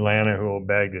in Atlanta who will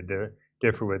beg to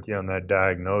differ with you on that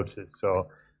diagnosis. So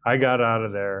I got out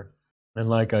of there, and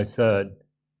like I said,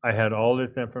 I had all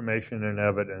this information and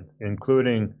evidence,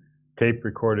 including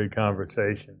tape-recorded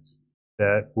conversations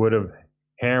that would have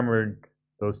hammered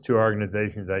those 2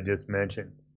 organizations I just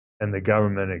mentioned, and the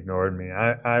government ignored me.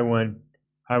 I went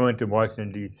to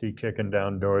Washington, D.C., kicking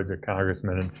down doors of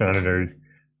congressmen and senators.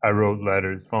 I wrote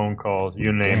letters, phone calls,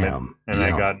 you name it, and I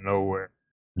got nowhere.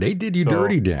 They did you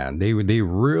dirty, Dan. They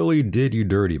really did you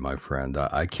dirty, my friend.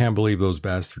 I can't believe those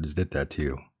bastards did that to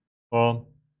you. Well,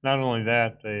 not only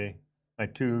that, my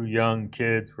 2 young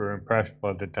kids were impressionable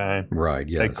at the time. Right,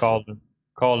 yes. They called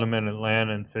them in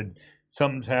Atlanta and said,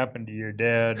 something's happened to your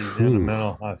dad. He's in a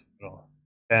mental hospital.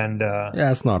 And yeah,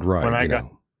 that's not right. When it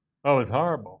was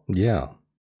horrible. Yeah.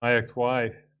 My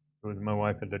ex-wife, who was my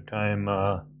wife at the time,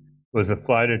 was a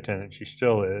flight attendant. She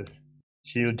still is.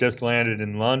 She just landed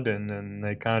in London, and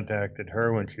they contacted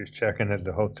her when she was checking at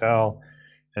the hotel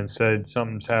and said,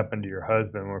 something's happened to your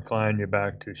husband. We're flying you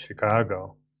back to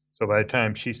Chicago. So by the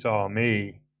time she saw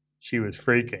me, she was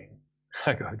freaking.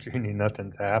 I go, Jeannie,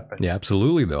 nothing's happened. Yeah,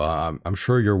 absolutely, though. I'm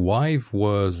sure your wife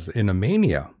was in a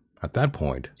mania at that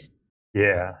point.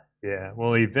 Yeah.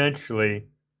 Well, eventually,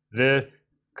 this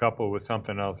coupled with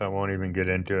something else I won't even get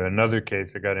into, another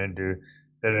case I got into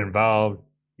that involved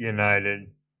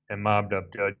United and mobbed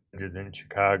up judges in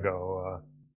Chicago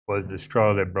was the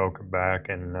straw that broke her back,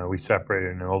 and we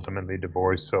separated and ultimately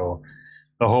divorced. So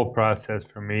the whole process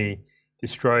for me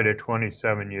destroyed a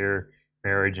 27-year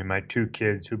marriage, and my 2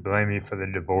 kids who blame me for the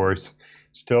divorce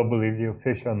still believe the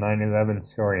official 9/11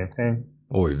 story. And think,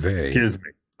 oy vey. Excuse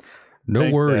me. No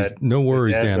worries,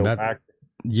 Dan.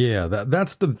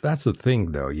 That's the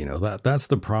thing, though. That's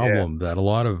the problem that a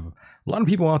lot of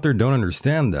people out there don't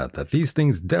understand that these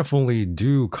things definitely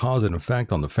do cause an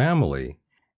effect on the family,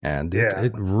 and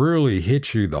it really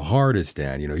hits you the hardest,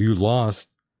 Dan. You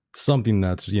lost something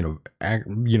that's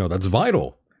that's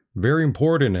vital. Very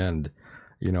important. And,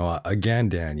 again,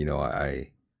 Dan,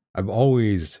 I've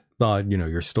always thought,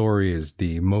 your story is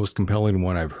the most compelling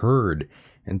one I've heard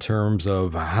in terms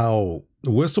of how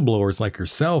whistleblowers like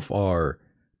yourself are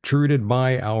treated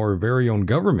by our very own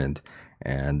government.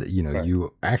 And, Right.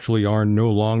 You actually are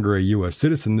no longer a U.S.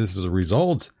 citizen. This is a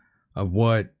result of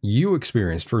what you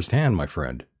experienced firsthand, my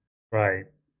friend. Right.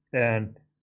 And,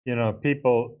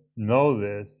 people know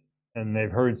this, and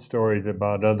they've heard stories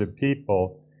about other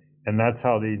people. And that's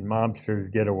how these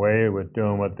mobsters get away with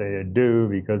doing what they do,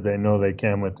 because they know they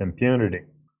can with impunity.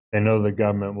 They know the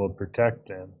government will protect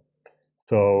them.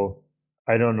 So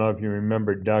I don't know if you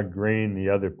remember Doug Green, the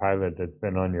other pilot that's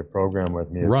been on your program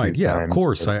with me. Right. Yeah, times. Of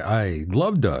course. I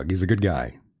love Doug. He's a good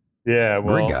guy. Yeah.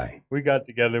 Well, great guy. We got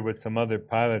together with some other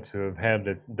pilots who have had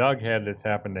this. Doug had this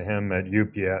happen to him at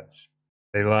UPS.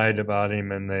 They lied about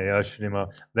him and they ushered him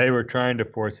up. They were trying to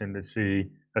force him to see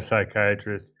a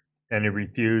psychiatrist, and he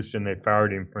refused, and they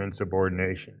fired him for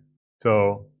insubordination.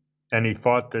 So, and he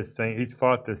fought this thing. He's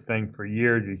fought this thing for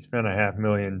years. He spent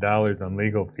 $500,000 on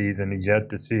legal fees, and he's yet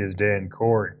to see his day in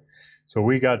court. So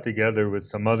we got together with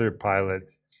some other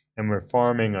pilots, and we're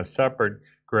forming a separate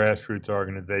grassroots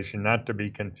organization, not to be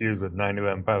confused with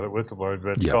 9/11 pilot whistleblowers,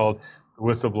 but it's called the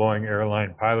Whistleblowing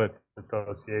Airline Pilots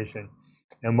Association.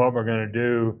 And what we're going to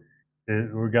do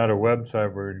is we got a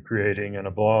website we're creating and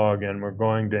a blog, and we're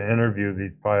going to interview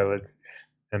these pilots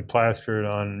and plaster it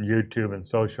on YouTube and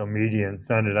social media and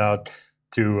send it out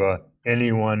to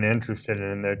anyone interested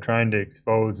in it. They're trying to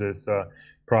expose this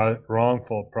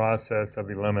wrongful process of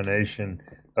elimination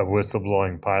of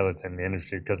whistleblowing pilots in the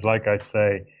industry. Because like I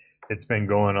say, it's been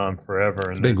going on forever.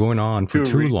 It's been going on for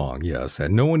too long, yes.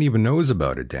 And no one even knows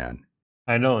about it, Dan.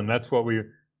 I know, and that's what we're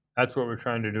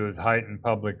trying to do, is heighten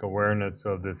public awareness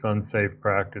of this unsafe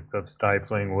practice of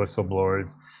stifling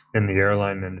whistleblowers in the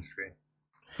airline industry.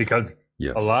 Because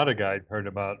a lot of guys heard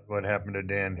about what happened to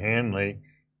Dan Hanley,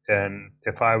 and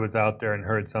if I was out there and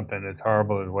heard something as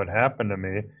horrible as what happened to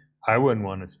me, I wouldn't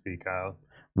want to speak out.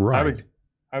 Right.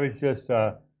 I was just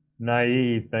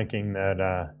naive, thinking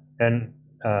that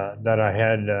that I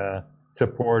had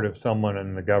support of someone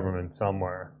in the government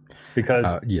somewhere. Because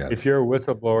if you're a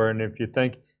whistleblower and if you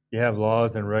think you have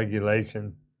laws and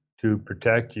regulations to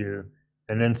protect you,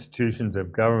 and institutions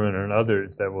of government and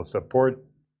others that will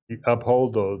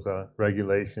uphold those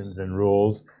regulations and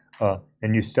rules,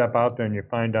 and you step out there and you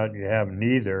find out you have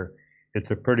neither,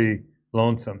 it's a pretty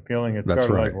lonesome feeling. It's sort of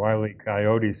like Wile E.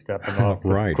 Coyote stepping off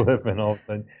the cliff and all of a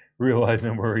sudden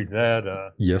realizing where he's at.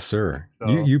 Yes, sir. So,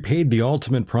 you paid the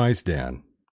ultimate price, Dan.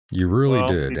 You really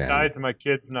did. Besides my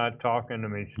kids not talking to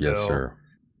me still. Yes, sir.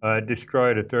 I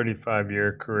destroyed a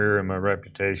 35-year career and my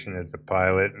reputation as a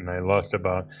pilot, and I lost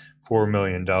about $4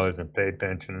 million in pay,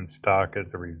 pension, and stock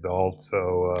as a result.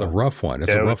 So it's a rough one.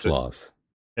 It's a rough loss.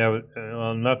 Yeah,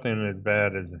 well, nothing as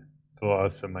bad as the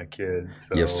loss of my kids.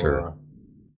 So, yes, sir.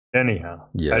 Anyhow,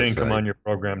 I didn't come on your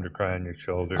program to cry on your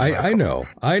shoulder. I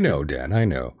know, Dan, I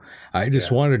know. I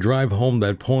just want to drive home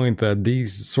that point that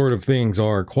these sort of things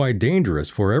are quite dangerous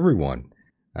for everyone,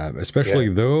 especially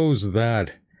those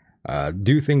that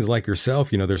do things like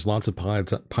yourself. You know, there's lots of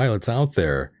pilots out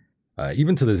there,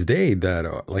 even to this day, that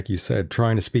are, like you said,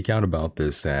 trying to speak out about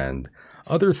this and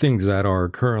other things that are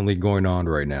currently going on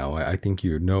right now. I think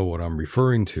you know what I'm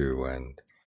referring to, and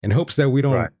in hopes that we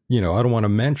don't, you know, I don't want to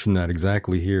mention that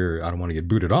exactly here. I don't want to get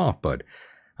booted off, but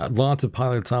lots of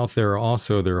pilots out there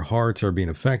also, their hearts are being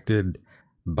affected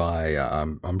by,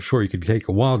 I'm sure you could take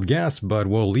a wild guess, but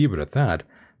we'll leave it at that.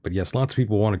 But yes, lots of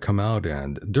people want to come out.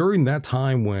 And during that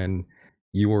time when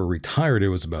you were retired, it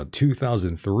was about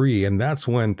 2003, and that's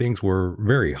when things were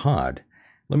very hot.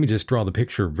 Let me just draw the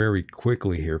picture very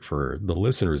quickly here for the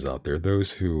listeners out there,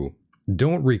 those who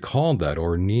don't recall that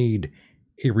or need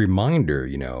a reminder.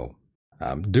 You know,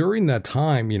 during that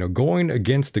time, you know, going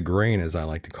against the grain, as I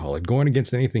like to call it, going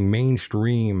against anything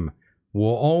mainstream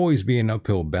will always be an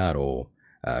uphill battle,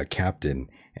 Captain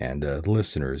and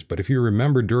listeners. But if you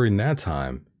remember during that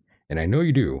time, and I know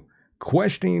you do,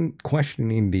 questioning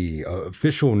the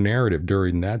official narrative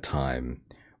during that time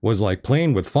was like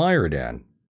playing with fire, Dan.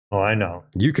 Oh, I know.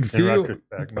 You could feel. In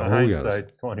retrospect,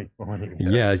 hindsight's 2020.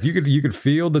 Yes, you could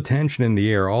feel the tension in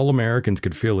the air. All Americans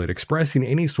could feel it, expressing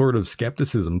any sort of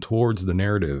skepticism towards the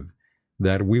narrative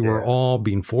that we were all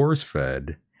being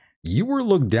force-fed. You were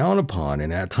looked down upon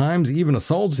and at times even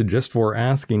assaulted just for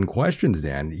asking questions,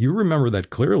 Dan. You remember that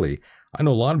clearly. I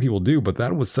know a lot of people do, but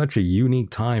that was such a unique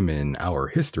time in our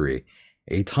history.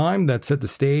 A time that set the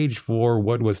stage for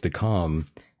what was to come.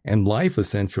 And life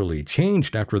essentially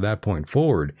changed after that point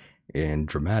forward in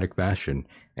dramatic fashion.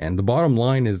 And the bottom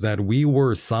line is that we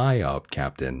were PSYOP,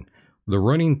 Captain. The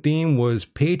running theme was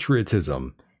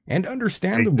patriotism. And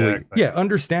understandably,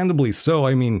 understandably so.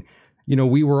 I mean, you know,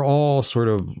 we were all sort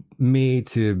of made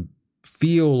to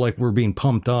feel like we're being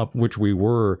pumped up, which we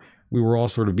were. We were all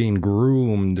sort of being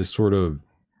groomed, this sort of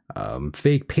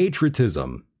fake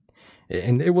patriotism.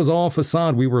 And it was all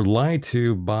facade. We were lied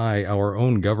to by our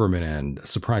own government, and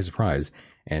surprise, surprise.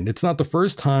 And it's not the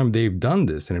first time they've done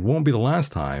this, and it won't be the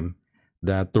last time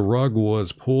that the rug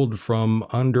was pulled from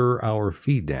under our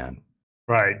feet, Dan.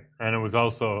 Right. And it was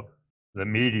also the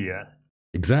media.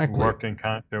 Exactly. Worked in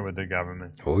concert with the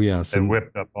government. Oh, yes. And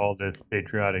whipped up all this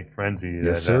patriotic frenzy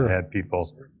that had people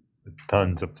with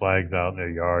tons of flags out in their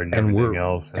yard and everything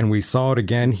else. And we saw it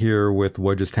again here with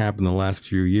what just happened the last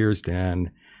few years,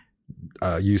 Dan.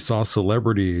 You saw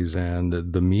celebrities and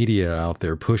the media out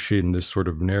there pushing this sort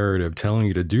of narrative, telling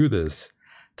you to do this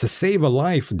to save a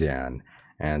life, Dan.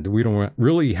 And we don't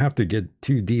really have to get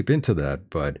too deep into that,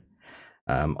 but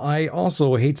I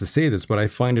also hate to say this, but I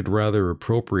find it rather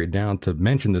appropriate now to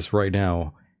mention this right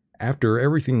now. After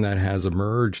everything that has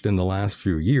emerged in the last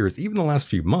few years, even the last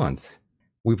few months,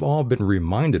 we've all been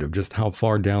reminded of just how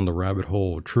far down the rabbit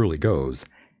hole truly goes.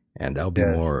 And Yes.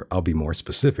 I'll be more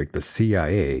specific. The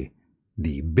CIA,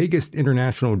 the biggest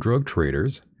international drug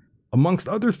traders, amongst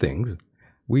other things,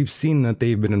 we've seen that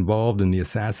they've been involved in the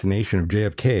assassination of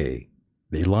JFK.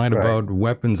 They lied Right. about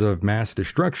weapons of mass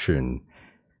destruction.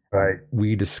 Right.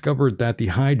 We discovered that the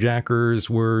hijackers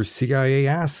were CIA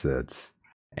assets.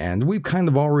 And we've kind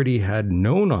of already had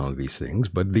known all of these things,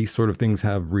 but these sort of things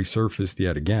have resurfaced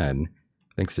yet again,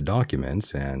 thanks to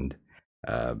documents. And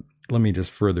uh, let me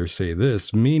just further say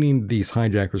this, meaning these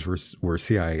hijackers were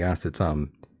CIA assets.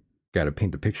 Got to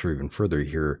paint the picture even further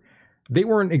here. They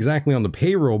weren't exactly on the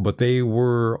payroll, but they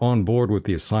were on board with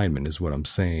the assignment, is what I'm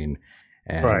saying.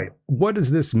 And Right. what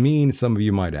does this mean, some of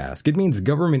you might ask? It means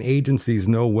government agencies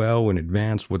know well in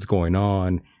advance what's going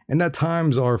on, and at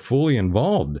times are fully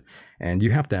involved. And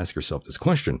you have to ask yourself this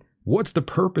question. What's the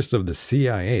purpose of the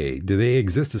CIA? Do they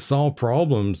exist to solve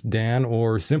problems, Dan,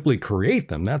 or simply create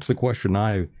them? That's the question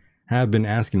I have been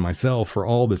asking myself for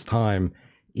all this time,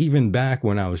 even back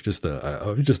when I was just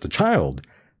a child,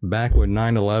 back when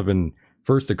 9/11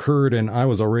 first occurred, and I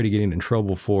was already getting in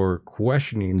trouble for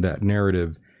questioning that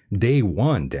narrative day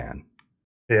one, Dan.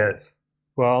 Yes.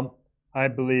 Well, I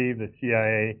believe the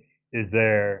CIA is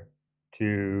there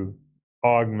to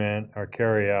augment or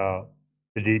carry out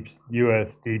the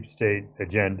U.S. deep state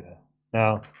agenda.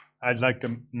 Now, I'd like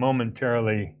to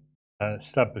momentarily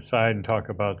step aside and talk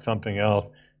about something else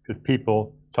because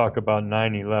people talk about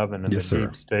 9/11 and the Yes, sir.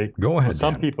 deep state. Go Well, ahead, Dan.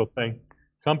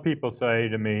 some people say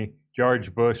to me,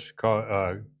 George Bush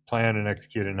planned and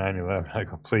executed 9/11. I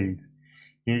go, please.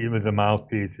 He was a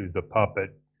mouthpiece. He was a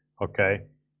puppet. Okay.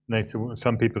 And they said,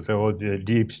 some people say, well, it's a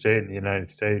deep state in the United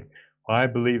States. Well, I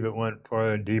believe it went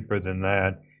far deeper than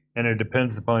that. And it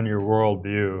depends upon your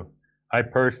worldview. I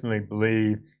personally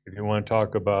believe, if you want to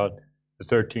talk about the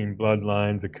 13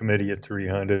 bloodlines, the Committee of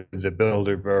 300, the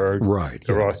Bilderbergs, Right,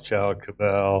 the yeah. Rothschild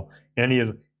cabal, any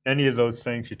of those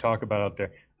things you talk about out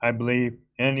there, I believe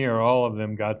any or all of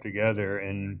them got together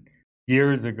and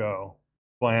years ago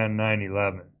planned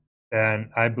 9/11. And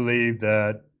I believe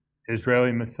that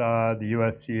Israeli Mossad, the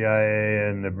US CIA,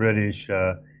 and the British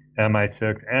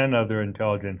MI6 and other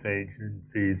intelligence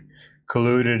agencies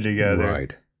colluded together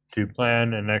Right. to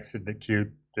plan and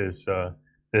execute this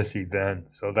event.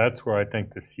 So that's where I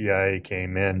think the CIA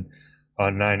came in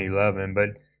on 9/11. But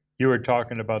you were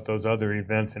talking about those other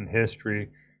events in history.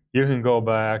 You can go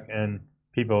back, and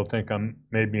people think I'm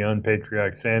maybe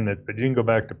unpatriotic saying this, but you can go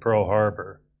back to Pearl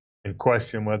Harbor and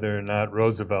question whether or not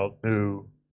Roosevelt knew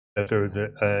that there was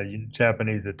a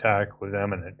Japanese attack was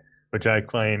imminent, which I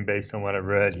claim, based on what I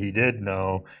read, he did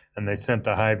know, and they sent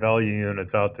the high value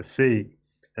units out to sea,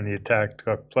 and the attack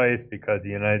took place because the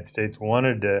United States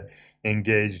wanted to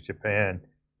engage Japan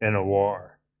in a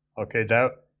war. Okay,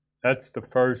 that's the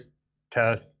first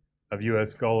test of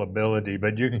U.S. gullibility,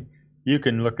 but you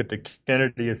can look at the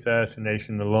Kennedy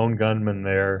assassination, the lone gunman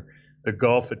there, the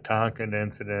Gulf of Tonkin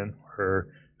incident, where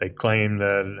they claim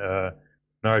that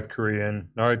North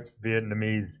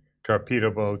Vietnamese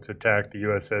torpedo boats attacked the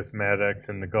USS Maddox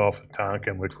in the Gulf of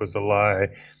Tonkin, which was a lie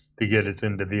to get us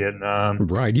into Vietnam.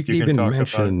 Right. You could You can even talk about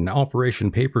mention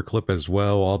Operation Paperclip as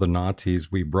well, all the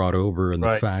Nazis we brought over, and the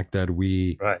right, fact that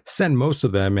we right, sent most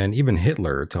of them and even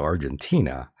Hitler to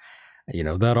Argentina.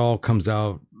 That all comes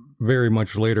out very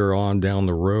much later on down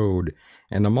the road.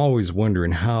 And I'm always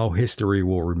wondering how history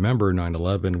will remember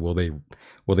 9/11.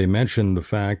 Will they mention the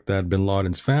fact that bin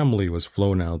Laden's family was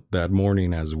flown out that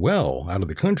morning as well, out of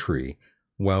the country,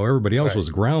 while everybody else right. was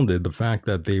grounded? The fact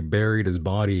that they buried his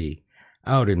body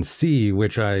out in sea,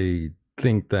 which I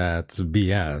think that's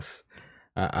BS.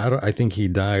 I think he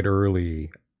died early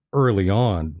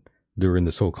on during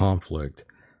this whole conflict.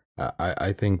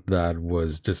 I think that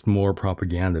was just more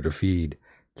propaganda to feed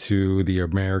to the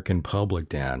American public,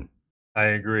 Dan. I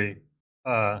agree.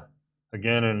 Uh,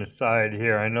 Again, an aside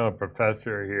here, I know a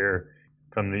professor here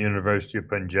from the University of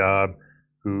Punjab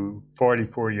who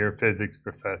 44-year physics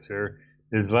professor.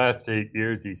 His last 8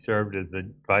 years, he served as the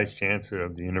vice chancellor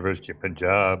of the University of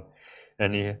Punjab,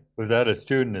 and he was at a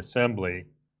student assembly,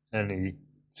 and he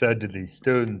said to these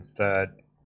students that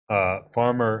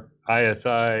former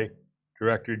ISI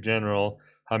Director General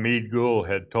Hamid Gul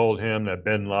had told him that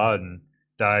bin Laden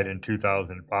died in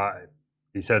 2005.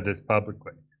 He said this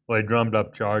publicly. Well, he drummed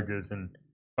up charges and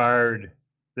fired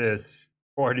this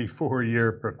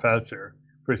 44-year professor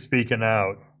for speaking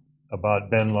out about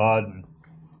bin Laden.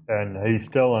 and he's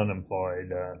still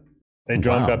unemployed. They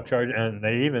drummed Wow. up charges, and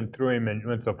they even threw him in,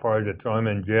 went so far as to throw him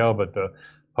in jail, but the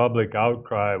public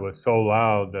outcry was so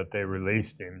loud that they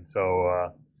released him.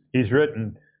 So he's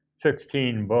written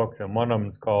 16 books, and one of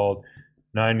them's called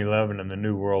 9/11 and the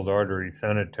New World Order. He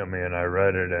sent it to me, and I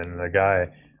read it, and the guy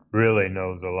really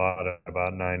knows a lot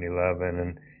about 9/11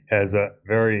 and has a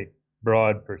very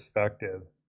broad perspective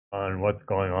on what's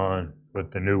going on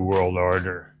with the New World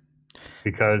Order.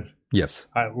 Because Yes.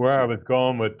 where I was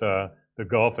going with the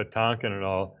Gulf of Tonkin and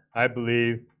all, I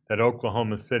believe that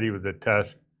Oklahoma City was a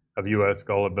test of U.S.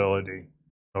 gullibility.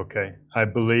 Okay, I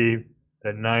believe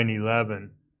that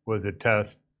 9/11 was a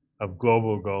test of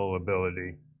global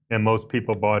gullibility, and most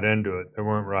people bought into it. There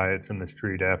weren't riots in the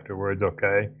street afterwards.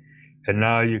 Okay, and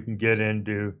now you can get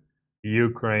into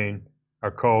Ukraine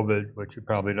or COVID, which you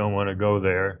probably don't want to go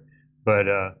there, but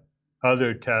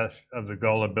other tests of the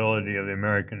gullibility of the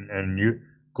American and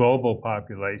global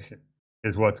population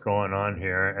is what's going on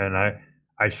here. And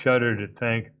I shudder to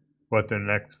think what the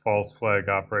next false flag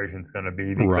operation is going to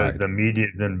be, because Right. the media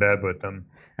is in bed with them.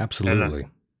 Absolutely.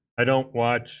 And I don't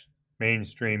watch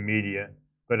mainstream media,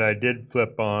 but I did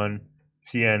flip on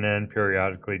CNN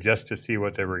periodically just to see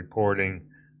what they're reporting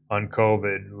on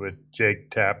COVID with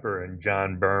Jake Tapper and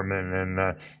John Berman, and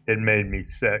it made me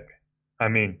sick. I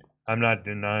mean, I'm not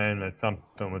denying that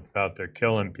something was out there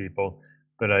killing people,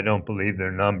 but I don't believe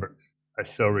their numbers. I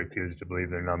still refuse to believe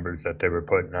their numbers that they were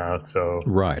putting out. So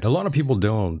Right. A lot of people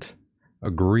don't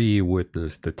agree with the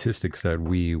statistics that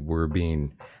were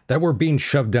being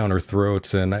shoved down our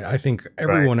throats, and I think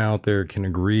everyone out there can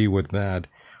agree with that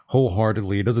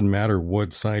wholeheartedly. It doesn't matter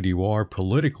what side you are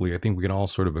politically. I think we can all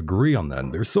sort of agree on that.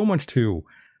 And there's so much to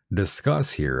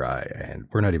discuss here, and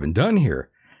we're not even done here.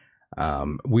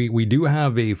 We do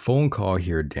have a phone call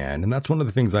here, Dan, and that's one of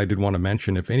the things I did want to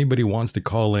mention. If anybody wants to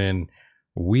call in,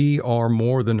 we are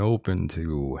more than open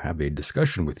to have a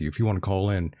discussion with you. If you want to call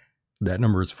in, that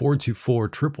number is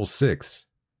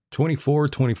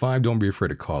 424-666-2425. Don't be afraid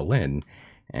to call in.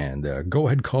 And go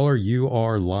ahead, caller. You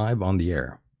are live on the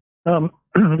air.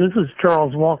 This is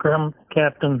Charles Walker. I'm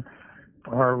captain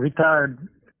or retired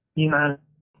United.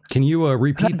 Can you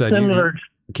repeat that? Similar.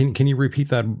 Can you repeat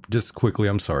that just quickly?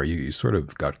 I'm sorry, you sort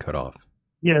of got cut off.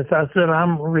 Yes, I said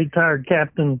I'm a retired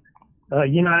captain,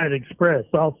 United Express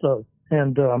also,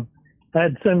 and I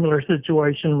had similar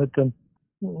situation with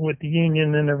the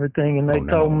union and everything, and they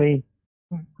told me,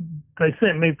 they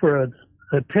sent me for a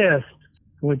test,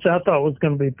 which I thought was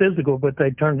going to be physical, but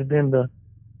they turned it into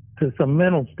some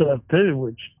mental stuff too,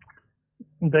 which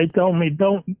they told me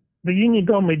the union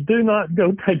told me do not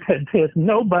go take that test.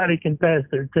 Nobody can pass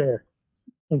their test.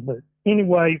 But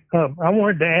anyway, I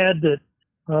wanted to add that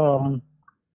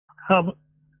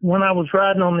when I was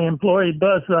riding on the employee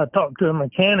bus, I talked to a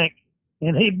mechanic,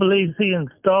 and he believes he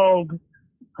installed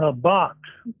a box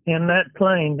in that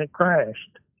plane that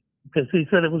crashed, because he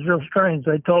said it was real strange.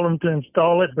 They told him to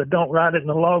install it, but don't write it in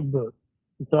the logbook.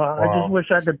 So I just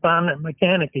wish I could find that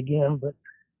mechanic again, but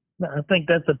I think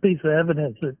that's a piece of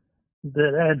evidence that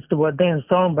adds to what Dan's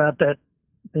talking about, that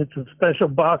it's a special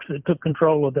box that took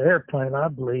control of the airplane, I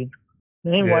believe.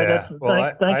 Anyway, thanks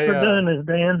for doing this,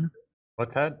 Dan.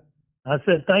 What's that? I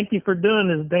said, thank you for doing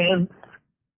this, Dan.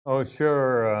 Oh,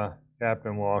 sure,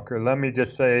 Captain Walker. Let me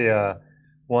just say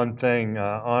one thing.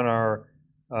 On our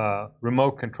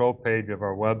remote control page of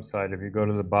our website, if you go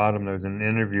to the bottom, there's an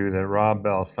interview that Rob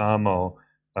Balsamo,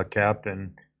 a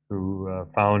captain who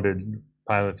founded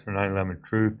Pilots for 9/11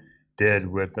 Truth, did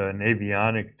with an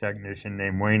avionics technician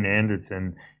named Wayne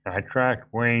Anderson. And I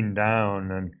tracked Wayne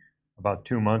down, and about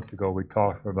 2 months ago, we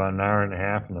talked for about an hour and a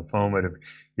half on the phone. But if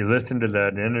you listen to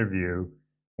that interview,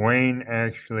 Wayne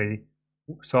actually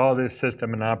saw this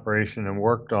system in operation and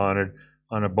worked on it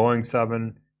on a Boeing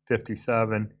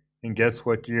 757. And guess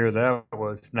what year that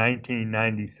was?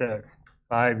 1996,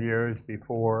 5 years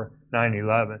before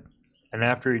 9/11. And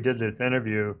after he did this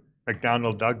interview,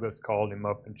 McDonnell Douglas called him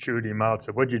up and chewed him out,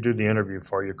 said, what'd you do the interview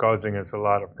for? You're causing us a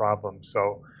lot of problems.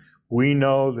 So we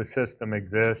know the system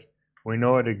exists. We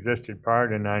know it existed prior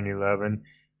to 9/11.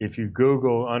 If you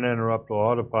Google uninterruptible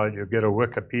autopilot, you'll get a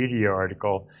Wikipedia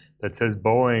article that says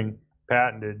Boeing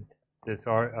patented this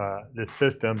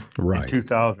system in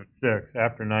 2006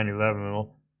 after 9/11.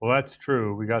 Well, that's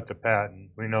true. We got the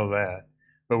patent. We know that.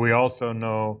 But we also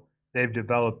know they've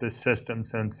developed this system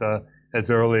since as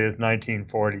early as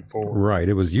 1944. Right.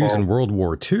 It was used in World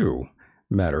War II,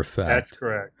 matter of fact. That's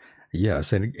correct.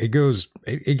 Yes, and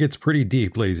it gets pretty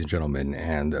deep, ladies and gentlemen.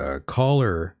 And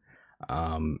caller,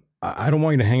 I don't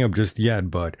want you to hang up just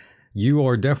yet, but you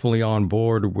are definitely on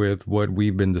board with what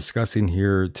we've been discussing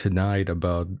here tonight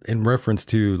about, in reference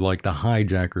to like the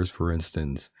hijackers, for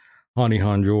instance, Hani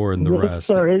Hanjour and the Yes, rest.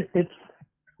 sir.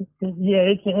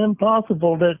 It's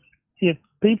impossible that if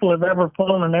people have ever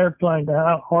flown an airplane, to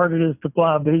how hard it is to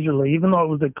fly visually. Even though it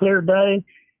was a clear day,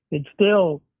 it's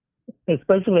still,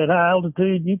 especially at high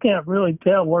altitude, you can't really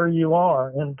tell where you are.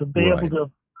 And to be able to,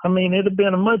 it'd have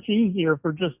been much easier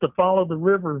for just to follow the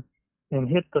river and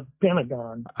hit the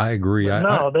Pentagon. I agree. They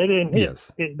didn't hit.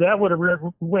 Yes. That would have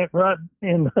went right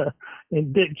in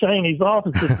Dick Cheney's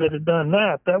office if they'd have done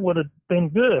that. That would have been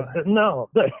good. But no,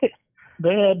 they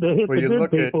had to hit the good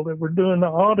people that were doing the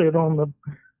audit on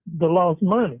the lost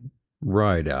money.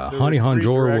 Right. Hani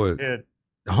Hanjour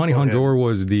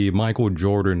was the Michael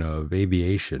Jordan of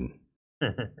aviation.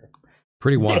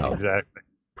 Pretty wild. Yeah, exactly.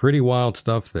 Pretty wild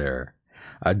stuff there.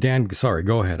 Dan, sorry,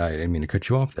 go ahead. I didn't mean to cut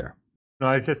you off there. No,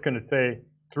 I was just going to say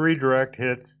 3 direct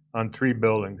hits on 3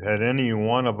 buildings. Had any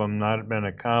one of them not been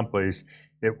accomplished,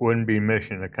 it wouldn't be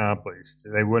mission accomplished.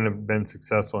 They wouldn't have been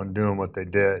successful in doing what they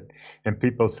did. And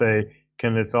people say,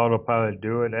 can this autopilot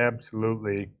do it?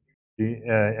 Absolutely.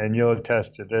 And you'll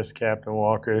attest to this, Captain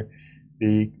Walker.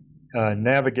 The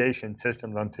navigation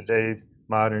systems on today's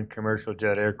modern commercial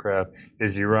jet aircraft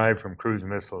is derived from cruise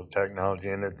missile technology,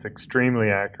 and it's extremely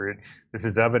accurate. This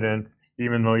is evidence,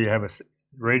 even though you have a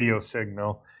radio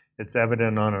signal, it's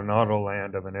evident on an auto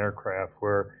land of an aircraft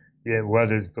where it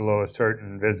weathers below a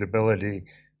certain visibility.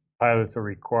 Pilots are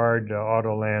required to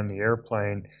auto land the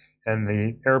airplane, and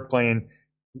the airplane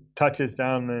touches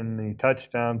down in the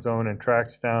touchdown zone and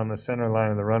tracks down the center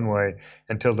line of the runway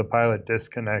until the pilot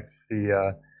disconnects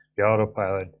the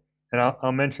autopilot. And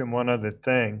I'll mention one other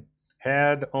thing.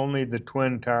 Had only the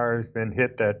twin towers been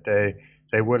hit that day,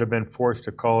 they would have been forced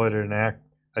to call it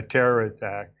a terrorist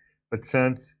act. But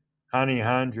since Hani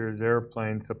Hanjour's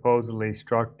airplane supposedly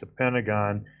struck the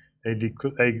Pentagon, they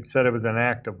said it was an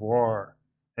act of war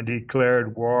and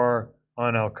declared war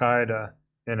on Al-Qaeda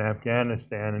in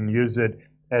Afghanistan and used it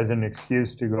as an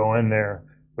excuse to go in there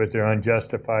with their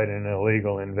unjustified and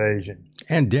illegal invasion.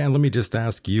 And Dan, let me just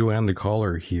ask you and the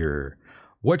caller here,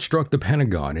 what struck the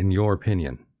Pentagon in your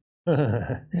opinion?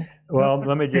 Well,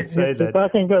 let me just say that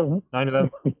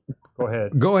 9/11. Go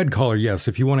ahead. Go ahead, caller. Yes,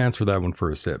 if you want to answer that one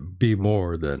first, be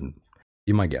more than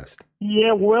be my guest.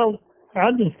 Yeah, well,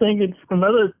 I just think it's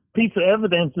another piece of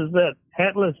evidence is that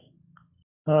Atlas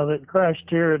that crashed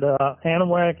here at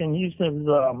Anahuac in Houston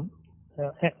was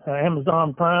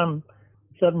Amazon Prime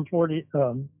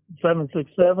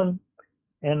 767,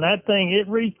 and that thing, it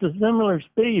reached a similar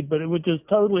speed, but it was just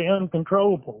totally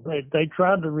uncontrollable. They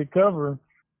tried to recover.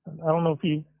 I don't know if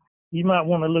you might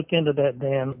want to look into that,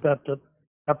 Dan.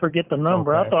 I forget the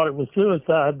number. Okay. I thought it was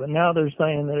suicide, but now they're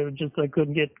saying that it was just they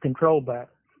couldn't get control back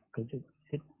because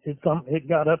it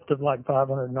got up to like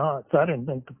 500 knots. I didn't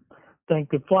think the thing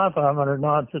could fly 500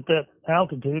 knots at that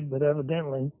altitude, but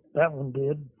evidently that one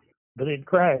did. But it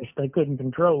crashed. They couldn't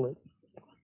control it.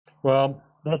 Well,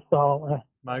 that's all.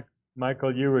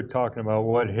 Michael, you were talking about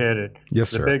what hit it. Yes,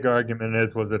 sir. The big argument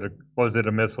is was it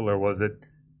a missile or was it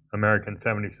American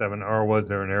 77 or was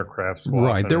there an aircraft swap?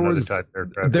 Right,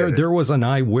 there was an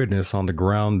eyewitness on the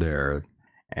ground there,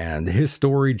 and his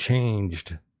story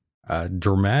changed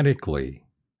dramatically.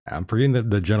 I'm forgetting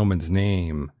the gentleman's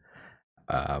name,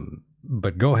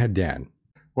 but go ahead, Dan.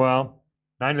 Well,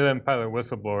 9/11 pilot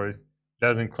whistleblowers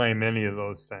doesn't claim any of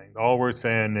those things. All we're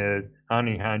saying is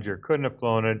Hani Hanjour couldn't have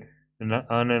flown it, and the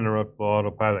uninterruptible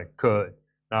autopilot could.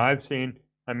 Now,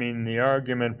 the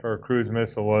argument for a cruise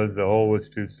missile was the hole was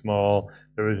too small,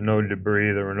 there was no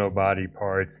debris, there were no body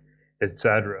parts,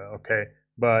 etc. Okay,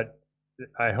 but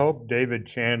I hope David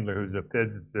Chandler, who's a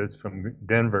physicist from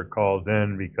Denver, calls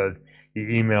in because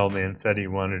he emailed me and said he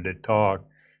wanted to talk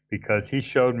because he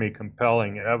showed me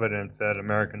compelling evidence that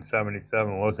American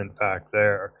 77 was in fact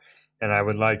there. And I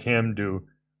would like him to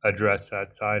address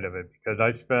that side of it because I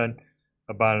spent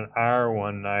about an hour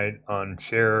one night on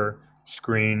share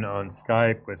screen on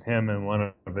Skype with him and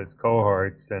one of his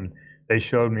cohorts, and they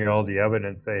showed me all the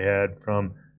evidence they had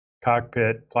from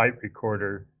cockpit flight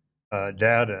recorder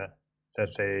data that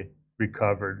they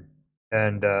recovered,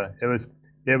 and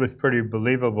it was pretty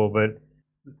believable. But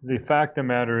the fact of the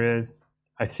matter is,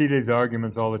 I see these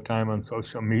arguments all the time on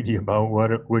social media about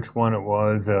which one it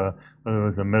was, whether it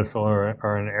was a missile or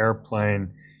an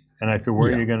airplane. And I said,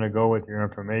 where are you going to go with your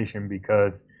information?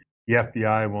 Because the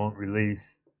FBI won't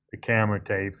release the camera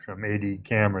tapes from 80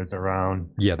 cameras around.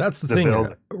 Yeah, that's the thing.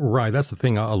 Building. Right, that's the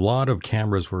thing. A lot of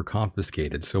cameras were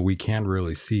confiscated, so we can't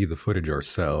really see the footage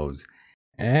ourselves.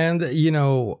 And,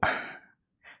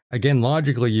 again,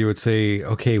 logically, you would say,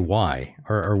 okay, why?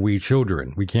 Are we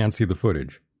children? We can't see the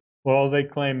footage. Well, they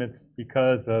claim it's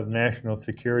because of national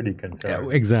security concerns.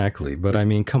 Yeah, exactly. But,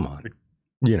 come on.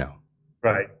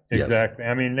 Right, Yes. exactly.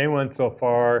 I mean, they went so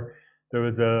far. There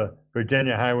was a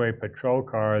Virginia Highway Patrol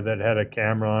car that had a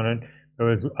camera on it. There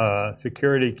was a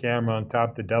security camera on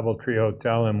top of the DoubleTree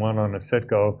Hotel and one on a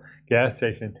Citgo gas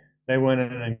station. They went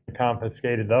in and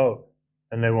confiscated those,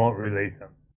 and they won't release them.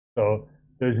 So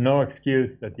there's no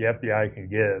excuse that the FBI can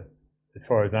give, as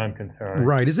far as I'm concerned,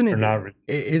 Right. Isn't for it? not releasing.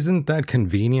 Isn't that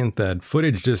convenient that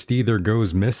footage just either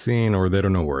goes missing or they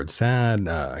don't know where it's at?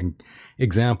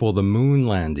 Example, the moon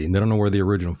landing. They don't know where the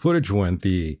original footage went.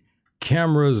 The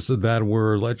cameras that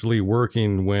were allegedly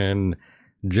working when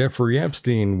Jeffrey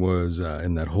Epstein was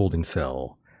in that holding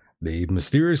cell, they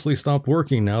mysteriously stopped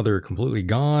working. Now they're completely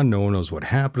gone. No one knows what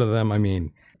happened to them. I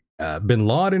mean, Bin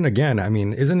Laden again. I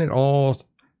mean, isn't it all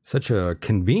such a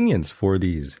convenience for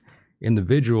these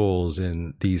individuals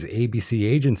and these ABC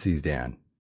agencies, Dan?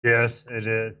 Yes, it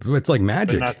is, It's like but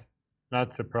magic.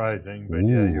 not surprising. But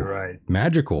yeah, Ooh, you're right.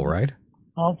 magical, right?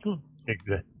 Also,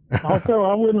 Exactly. also,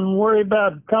 I wouldn't worry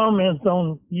about comments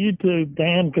on YouTube,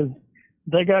 Dan, because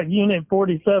they got Unit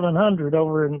 4700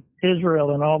 over in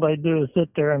Israel, and all they do is sit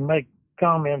there and make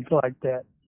comments like that.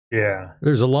 Yeah.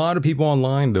 There's a lot of people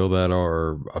online though that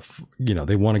are,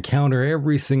 they want to counter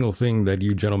every single thing that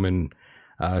you gentlemen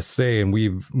say, and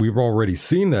we've already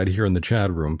seen that here in the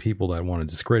chat room. People that want to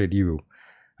discredit you,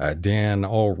 Dan.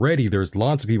 Already, there's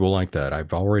lots of people like that.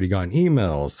 I've already gotten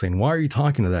emails saying, "Why are you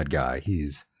talking to that guy?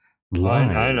 He's I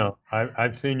lying." know.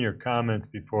 I've seen your comments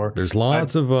before. There's I've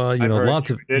lots of, I've heard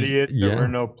lots you of, idiot. There were yeah.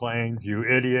 no planes. You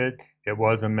idiot. It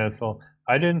was a missile.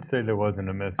 I didn't say there wasn't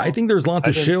a missile. I think there's lots I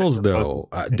of didn't say shills there wasn't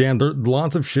though, a plane. Dan. There are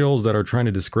lots of shills that are trying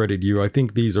to discredit you. I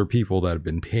think these are people that have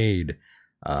been paid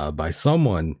by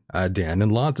someone, Dan,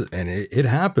 and it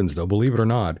happens though, believe it or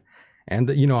not. And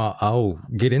I'll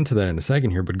get into that in a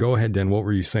second here. But go ahead, Dan. What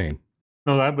were you saying?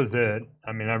 No, that was it.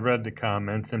 I mean, I read the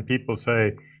comments, and people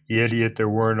say, "You idiot! There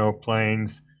were no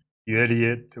planes. You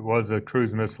idiot! It was a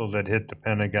cruise missile that hit the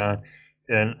Pentagon."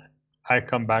 And I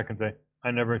come back and say,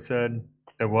 "I never said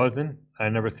there wasn't. I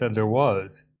never said there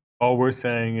was. All we're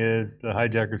saying is the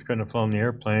hijackers couldn't have flown the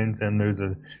airplanes, and there's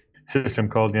a system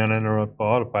called the uninterruptible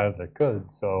autopilot that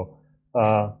could." So,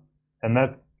 and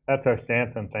that's our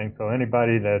stance on things. So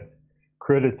anybody that's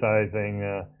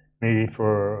criticizing me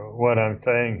for what I'm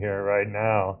saying here right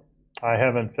now, I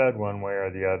haven't said one way or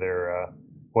the other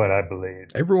what I believe.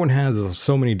 Everyone has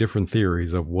so many different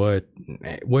theories of what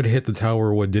hit the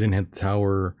tower, what didn't hit the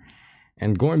tower.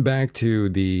 And going back to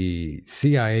the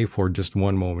CIA for just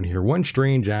one moment here, one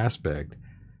strange aspect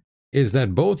is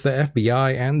that both the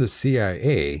FBI and the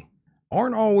CIA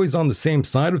aren't always on the same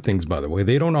side of things, by the way.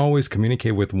 They don't always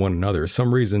communicate with one another.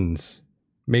 Some reasons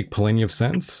make plenty of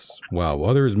sense, while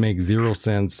others make zero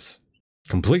sense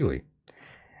completely.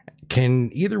 Can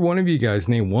either one of you guys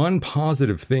name one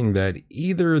positive thing that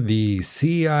either the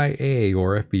CIA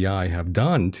or FBI have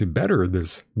done to better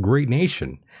this great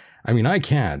nation? I mean, I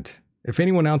can't. If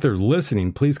anyone out there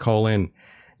listening, please call in.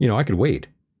 I could wait.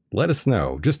 Let us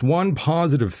know. Just one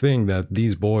positive thing that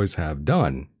these boys have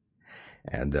done.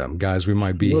 And guys, we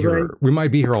might be here. We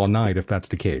might be here all night if that's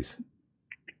the case.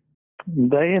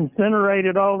 They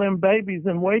incinerated all them babies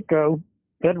in Waco,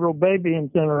 federal baby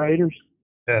incinerators.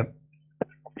 Yeah.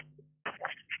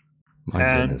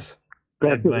 My goodness.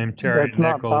 They blame Terry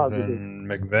Nichols and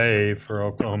McVeigh for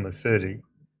Oklahoma City.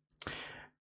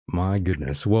 My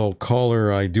goodness. Well,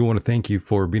 caller, I do want to thank you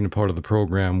for being a part of the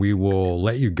program. We will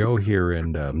let you go here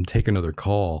and take another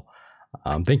call.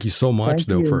 Thank you so much,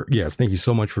 thank you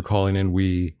so much for calling in.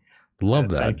 We love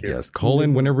that. Yes, call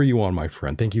in whenever you want, my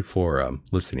friend. Thank you for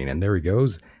listening. And there he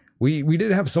goes. We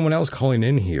did have someone else calling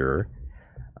in here.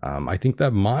 I think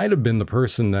that might have been the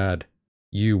person that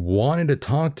you wanted to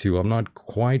talk to. I'm not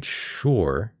quite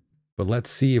sure, but let's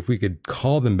see if we could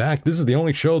call them back. This is the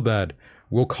only show that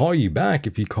we'll call you back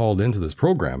if you called into this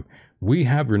program. We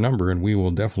have your number and we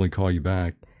will definitely call you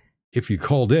back if you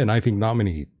called in. I think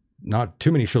not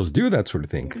too many shows do that sort of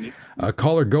thing.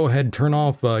 Caller, go ahead, turn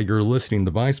off your listening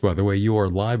device. By the way, you are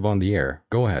live on the air.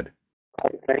 Go ahead.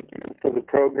 Thank you for the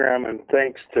program, and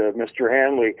thanks to Mr.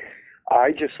 Hanley.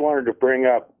 I just wanted to bring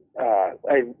up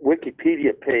a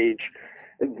Wikipedia page,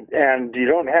 and you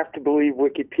don't have to believe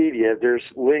Wikipedia. There's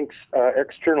links,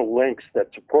 external links that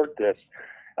support this.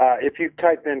 If you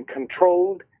type in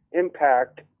controlled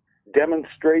impact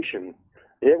demonstration,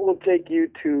 it will take you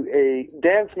to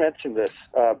Dan's mentioned this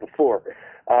before.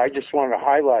 I just want to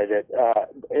highlight it.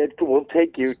 It will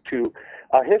take you to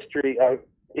a history of,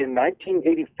 in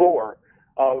 1984,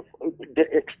 of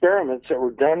experiments that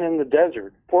were done in the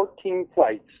desert, 14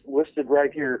 flights listed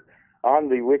right here on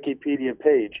the Wikipedia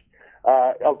page,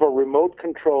 of a remote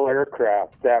control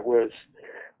aircraft that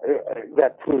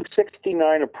flew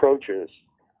 69 approaches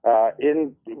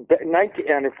in 19,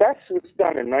 and if that was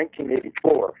done in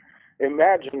 1984,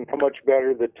 imagine how much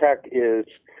better the tech is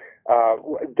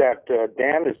that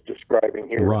Dan is describing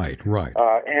here. Right.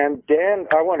 And Dan,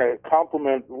 I want to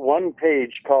compliment one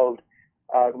page called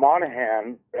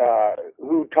Monahan,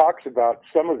 who talks about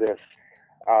some of this.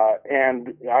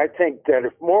 And I think that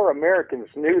if more Americans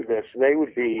knew this, they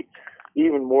would be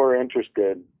even more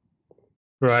interested.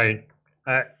 Right.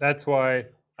 That's why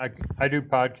I do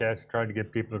podcasts trying to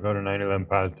get people to go to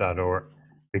 911pods.org,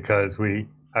 because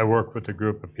I work with a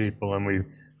group of people and we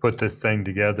put this thing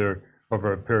together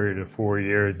over a period of 4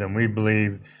 years. And we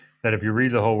believe that if you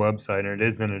read the whole website, and it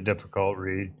isn't a difficult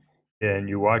read, and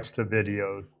you watch the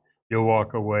videos, you'll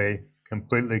walk away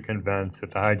completely convinced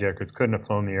that the hijackers couldn't have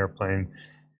flown the airplane,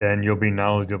 and you'll be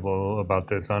knowledgeable about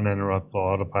this uninterruptible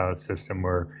autopilot system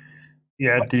where,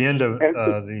 at the end of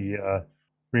the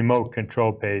remote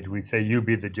control page, we say, you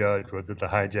be the judge. Was it the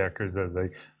hijackers or the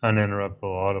uninterruptible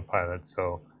autopilot?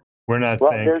 So we're not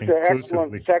saying there's conclusively. There's an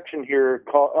excellent section here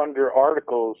under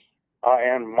articles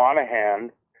and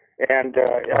Monahan. And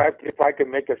if I could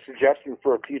make a suggestion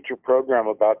for a future program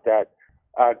about that,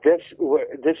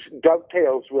 this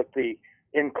dovetails with the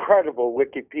incredible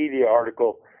Wikipedia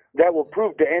article that will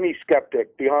prove to any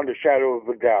skeptic beyond a shadow of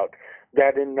a doubt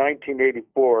that in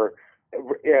 1984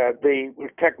 the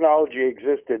technology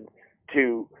existed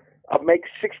to make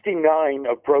 69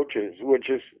 approaches, which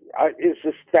is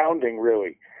astounding,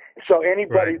 really. So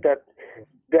anybody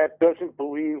that doesn't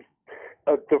believe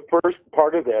the first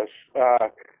part of this,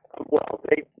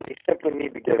 they simply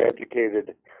need to get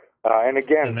educated. And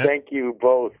again, thank you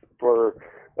both for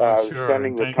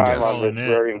spending the time on this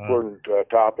very important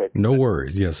topic. No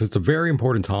worries. Yes, it's a very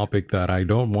important topic that I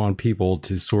don't want people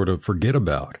to sort of forget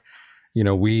about.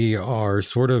 We are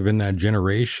sort of in that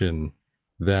generation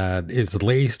that is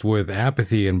laced with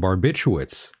apathy and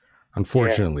barbiturates,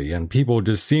 unfortunately, and people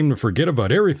just seem to forget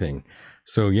about everything.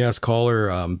 So yes,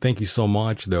 caller, thank you so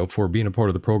much, though, for being a part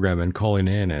of the program and calling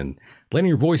in and letting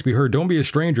your voice be heard. Don't be a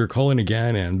stranger. Call in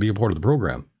again and be a part of the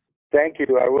program. Thank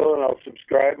you. I will, and I'll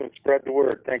subscribe and spread the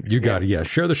word. Thank you. You got it. Yeah,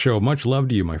 share the show. Much love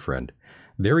to you, my friend.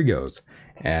 There he goes.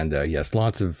 And yes,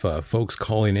 lots of folks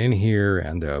calling in here,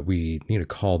 and we need to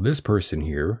call this person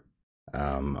here.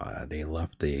 They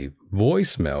left a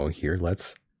voicemail here.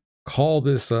 Let's call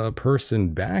this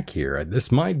person back here.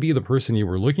 This might be the person you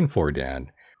were looking for,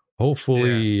 Dan.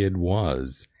 Hopefully it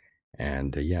was.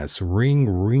 And yes,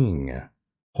 ring.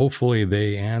 Hopefully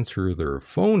they answer their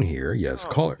phone here. Yes,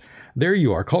 caller. There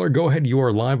you are. Caller, go ahead. You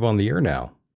are live on the air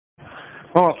now.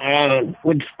 Oh,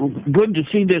 it's good to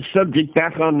see this subject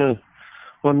back on the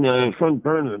front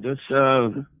burner. This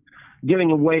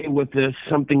getting away with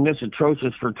something this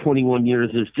atrocious for 21 years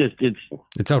is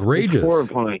it's outrageous. It's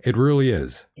horrifying. It really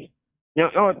is.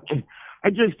 I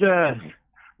just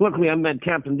luckily I met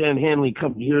Captain Dan Hanley a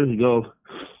couple of years ago,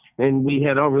 and we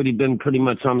had already been pretty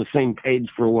much on the same page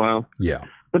for a while. Yeah.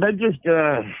 But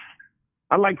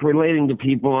I like relating to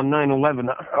people on 9/11.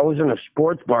 I was in a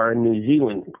sports bar in New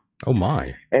Zealand. Oh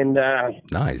my! And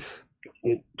nice.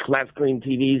 Flat screen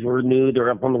TVs were new. They're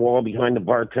up on the wall behind the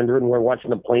bartender, and we're watching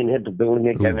the plane hit the building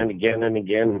again and again and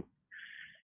again.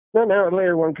 Then an hour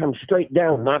later, one comes straight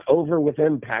down, not over with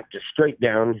impact, just straight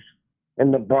down.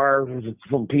 And the bar was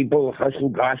full of people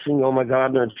hushing, goshing. Oh my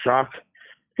God, they're in shock.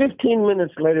 15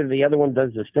 minutes later, the other one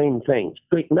does the same thing.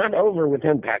 Straight, not over with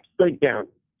impact, straight down.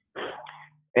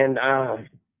 And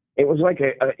it was like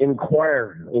a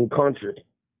choir in concert.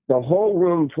 The whole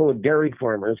room full of dairy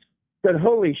farmers said,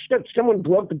 holy shit, someone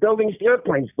blew up the buildings the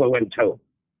airplanes flew into.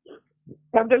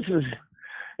 Now, this is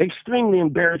extremely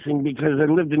embarrassing because I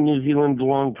lived in New Zealand a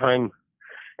long time,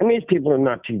 and these people are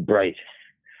not too bright.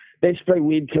 They spray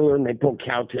weed killer and they pull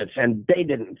cow tits, and they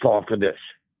didn't fall for this.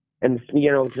 And,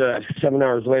 7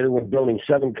 hours later when Building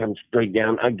 7 comes straight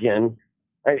down again,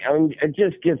 it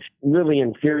just gets really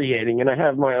infuriating. And I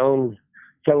have my own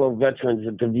fellow veterans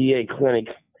at the VA clinic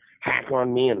hack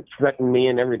on me and threaten me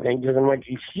and everything because I'm like,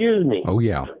 excuse me. Oh,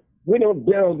 yeah. We don't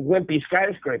build wimpy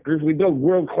skyscrapers. We build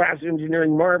world-class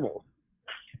engineering marvel.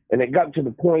 And it got to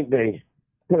the point they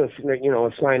put a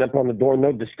sign up on the door,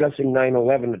 no discussing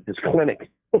 9/11 at this clinic.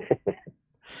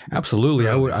 Absolutely.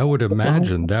 I would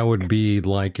imagine that would be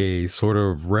like a sort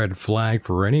of red flag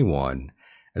for anyone,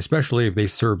 especially if they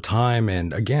serve time.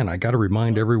 And again, I got to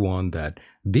remind everyone that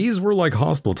these were like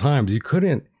hostile times. You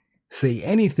couldn't say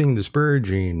anything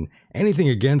disparaging, anything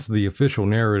against the official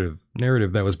narrative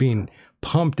that was being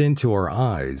pumped into our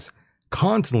eyes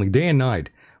constantly, day and night.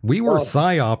 We were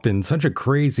psyoped in such a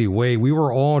crazy way. We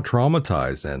were all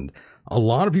traumatized, and a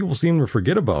lot of people seem to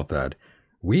forget about that.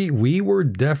 We were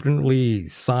definitely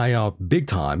psyoped big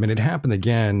time, and it happened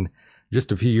again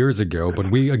just a few years ago. But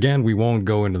we won't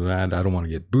go into that. I don't want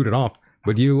to get booted off.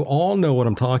 But you all know what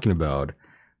I'm talking about.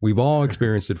 We've all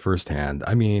experienced it firsthand.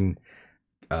 I mean,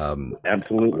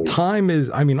 absolutely.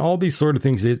 All these sort of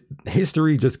things,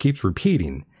 history just keeps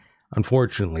repeating,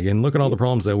 unfortunately. And look at all the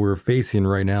problems that we're facing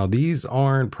right now. These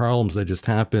aren't problems that just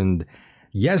happened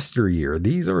yesteryear.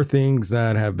 These are things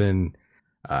that have been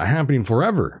happening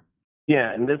forever.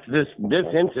 Yeah, and this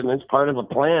incident's part of a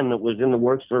plan that was in the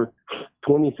works for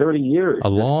 20, 30 years. A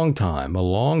long time.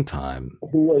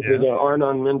 Who was it?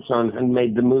 Arnon Minson had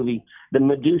made the movie The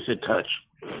Medusa Touch.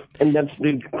 And that's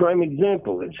the prime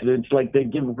example. It's like they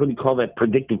give, what do you call that,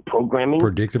 predictive programming?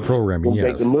 Predictive programming,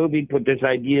 yes. Make a movie, put this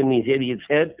idea in these idiots'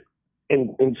 head,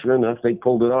 and sure enough, they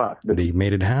pulled it off. They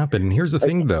made it happen. And here's the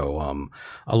thing, though.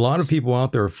 A lot of people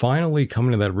out there are finally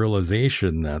coming to that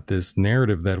realization that this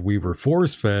narrative that we were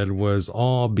force-fed was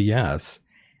all BS.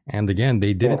 And again,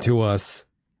 they did it to us,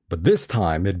 but this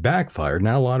time it backfired.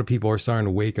 Now a lot of people are starting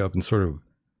to wake up and sort of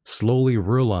slowly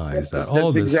realize that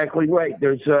all this... That's exactly right.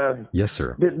 There's yes,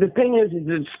 sir. The thing is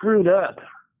it's screwed up.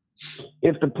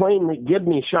 If the plane that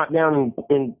Gibney shot down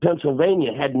in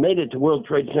Pennsylvania had made it to World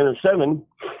Trade Center 7,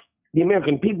 the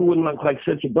American people wouldn't look like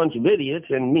such a bunch of idiots,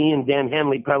 and me and Dan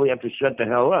Hanley probably have to shut the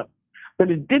hell up. But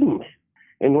it didn't.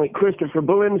 And like Christopher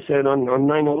Berlin said on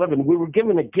 9/11, we were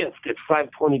given a gift at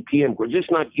 5:20 p.m. We're just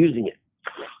not using it.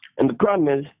 And the problem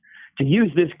is, to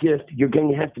use this gift, you're going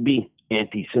to have to be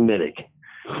anti-Semitic.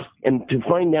 And to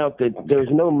find out that there's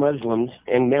no Muslims,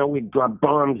 and now we've dropped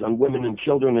bombs on women and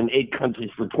children in 8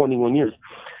 countries for 21 years,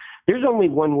 there's only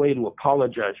one way to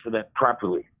apologize for that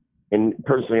properly. And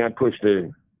personally, I push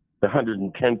the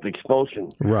 110th expulsion.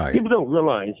 Right. People don't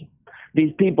realize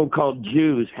these people called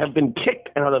Jews have been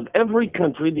kicked out of every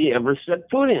country they ever set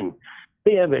foot in.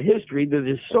 They have a history that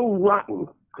is so rotten.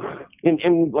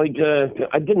 And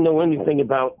I didn't know anything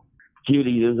about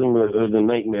Judaism or the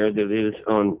nightmare that is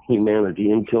on humanity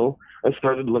until I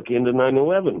started looking into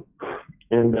 9/11.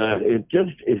 And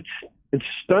it's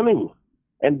stunning.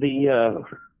 And the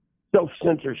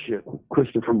self-censorship,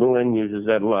 Christopher Berlin uses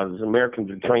that a lot, as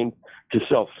Americans are trained to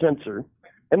self-censor.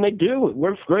 And they do. It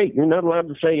works great. You're not allowed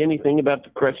to say anything about the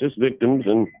precious victims,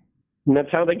 and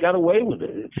that's how they got away with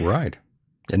it. Right.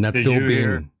 And that's still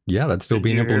being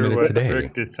implemented today.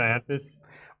 Rick DeSantis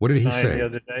what did he signed say the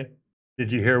other day?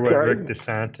 Did you hear what Rick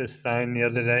DeSantis signed the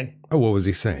other day? Oh, what was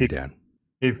he saying, Dan?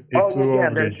 He flew over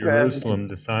to Jerusalem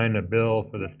to sign a bill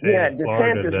for the state of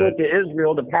Florida. DeSantis went to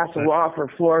Israel to pass a law for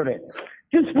Florida.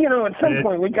 Just, at some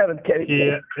point, we got to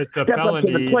step up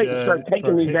to the plate and start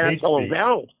taking these assholes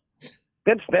out.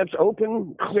 That's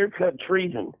open, clear-cut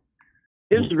treason.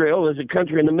 Israel is a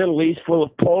country in the Middle East full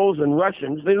of Poles and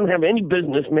Russians. They don't have any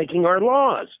business making our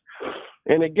laws.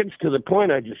 And it gets to the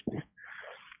point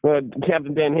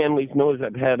Captain Dan Hanley knows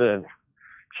I've had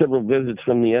several visits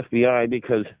from the FBI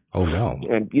because oh no,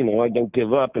 I don't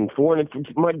give up. And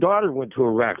my daughter went to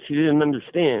Iraq. She didn't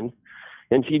understand,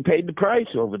 and she paid the price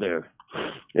over there.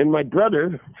 And my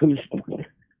brother, who's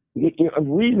a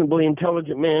reasonably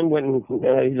intelligent man,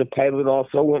 he's a pilot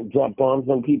also, went and dropped bombs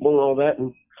on people and all that.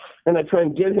 And I try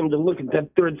and get him to look at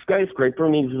that third skyscraper,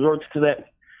 and he resorts to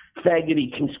that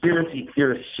faggoty conspiracy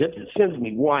theorist shit that sends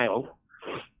me wild.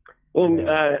 And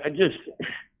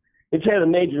it's had a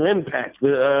major impact.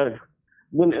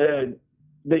 When the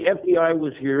FBI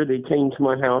was here, they came to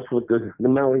my house with the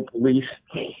Maui police,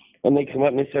 and they come up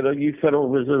and they said, "Are you Federal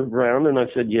Reserve Brown?" And I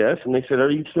said, "Yes." And they said,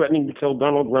 "Are you threatening to kill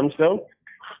Donald Rumsfeld?"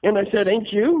 And I said,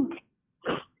 "Ain't you?"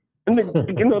 And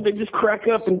they just crack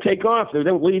up and take off. They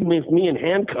don't leave me in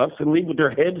handcuffs and leave with their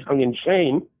heads hung in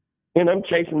shame. And I'm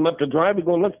chasing them up the driveway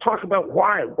going, "Let's talk about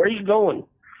why. Where are you going?"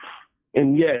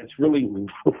 And yeah, it's really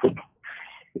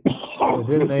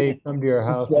didn't they come to your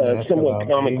house and ask somewhat about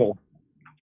comical. Me?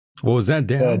 What was that,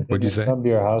 Dan? What'd you say? Come to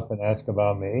your house and ask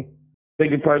about me?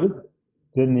 Beg your pardon?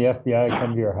 Didn't the FBI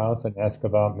come to your house and ask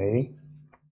about me?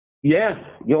 Yeah.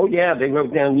 Oh, yeah. They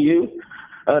wrote down you.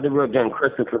 They wrote down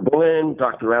Christopher Berlin,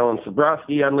 Dr. Alan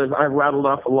Sabrowski. I rattled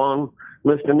off a long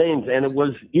list of names, and it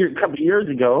was a couple of years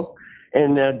ago,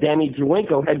 and Danny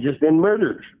Jawenko had just been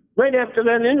murdered right after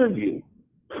that interview.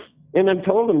 And I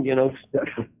told him,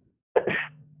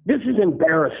 this is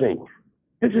embarrassing.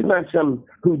 This is not some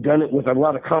whodunit with a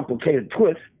lot of complicated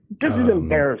twists. This is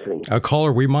embarrassing. A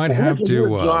caller, we might have to.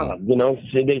 Job,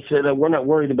 they said we're not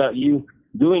worried about you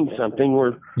doing something.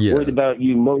 We're worried about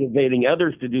you motivating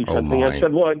others to do something. I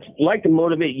said, well, I'd like to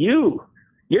motivate you.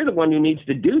 You're the one who needs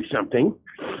to do something.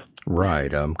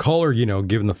 Right. Caller,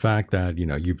 given the fact that,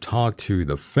 you've talked to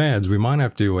the feds, we might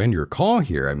have to end your call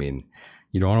here. I mean,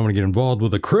 I don't want to get involved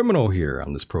with a criminal here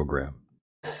on this program.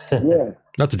 Yeah.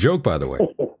 That's a joke, by the way.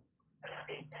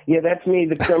 Yeah, that's me,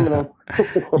 the criminal.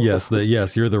 Yes,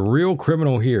 you're the real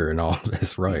criminal here in all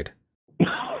this, right?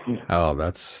 Oh,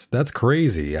 that's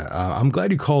crazy. I'm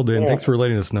glad you called in. Yeah. Thanks for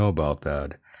letting us know about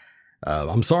that.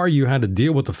 I'm sorry you had to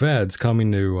deal with the feds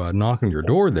coming to knock on your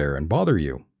door there and bother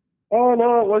you. Oh,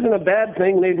 no, it wasn't a bad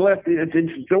thing. They left.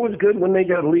 It's always good when they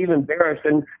got to leave embarrassed.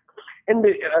 And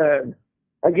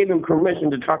I gave him permission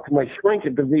to talk to my shrink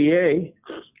at the VA.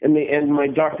 And my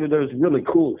doctor there was really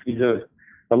cool. She's a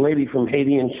lady from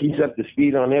Haiti, and she's up to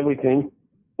speed on everything.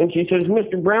 And she says,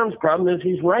 Mr. Brown's problem is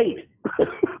he's right.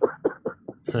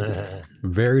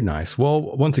 Very nice.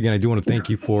 Well, once again, I do want to thank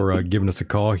you for giving us a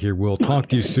call here. We'll talk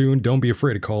to you soon. Don't be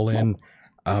afraid to call in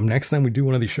next time we do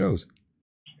one of these shows.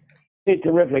 Hey,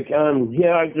 terrific.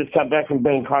 Yeah, I just got back from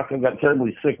Bangkok. I got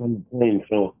terribly sick on the plane,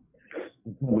 so I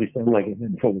probably sound like a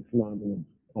head full of snot and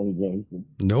apologize.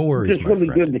 No worries, It's really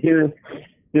good to hear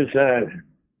this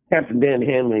Captain Dan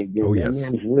Hanley again. Oh, yes.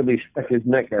 That man's really stuck his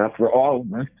neck out for all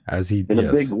of us. As he in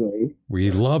a big way. We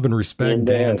love and respect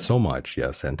Dan so much,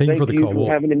 yes. And thank you for the call. Thank you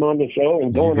for having him on the show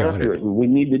and going after it. And we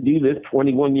need to do this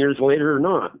 21 years later or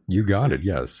not. You got it,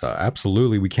 yes.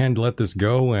 Absolutely. We can't let this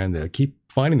go and keep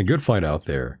fighting the good fight out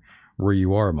there where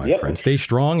you are, my friend. Stay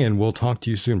strong, and we'll talk to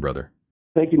you soon, brother.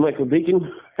 Thank you, Michael Deacon.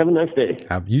 Have a nice day.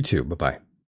 You too. Bye-bye.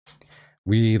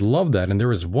 We love that. And there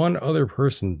was one other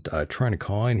person trying to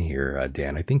call in here,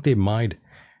 Dan. I think they might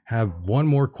have one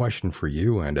more question for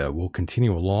you, and we'll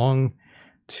continue along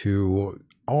to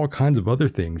all kinds of other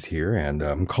things here.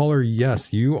 And caller,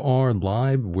 yes, you are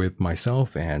live with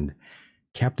myself and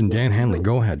Captain Dan Hanley.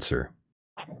 Go ahead, sir.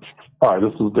 Hi,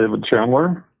 this is David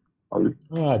Chandler.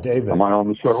 David. Am I on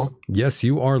the show? Yes,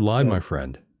 you are live, my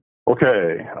friend.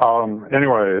 Okay.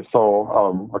 Anyway,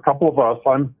 so a couple of us,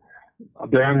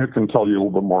 Dan, who can tell you a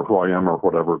little bit more who I am or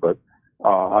whatever, but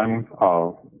I'm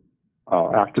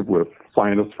active with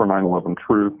Scientists for 9/11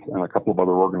 Truth and a couple of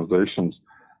other organizations.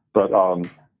 But a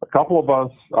couple of us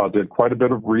did quite a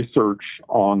bit of research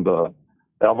on the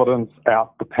evidence at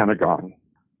the Pentagon.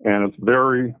 And it's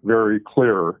very, very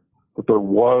clear that there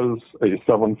was a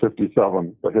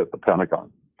 757 that hit the Pentagon.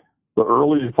 The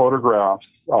early photographs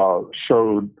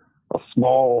showed a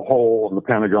small hole in the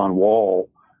Pentagon wall,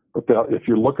 but that if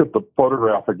you look at the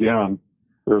photograph again,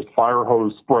 there's fire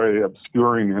hose spray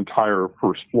obscuring the entire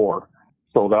first floor.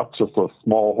 So that's just a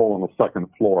small hole in the second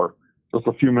floor. Just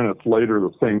a few minutes later,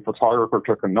 the same photographer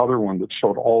took another one that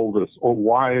showed all this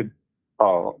wide,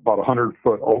 about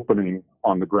 100-foot opening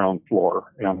on the ground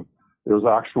floor. And there's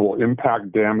actual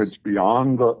impact damage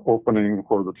beyond the opening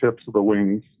where the tips of the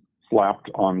wings slapped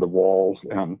on the walls.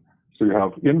 And so you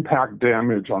have impact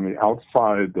damage on the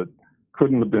outside that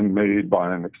couldn't have been made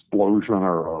by an explosion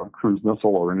or a cruise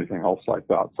missile or anything else like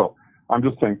that. So I'm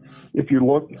just saying, if you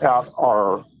look at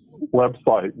our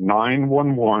website,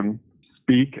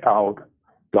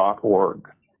 911speakout.org,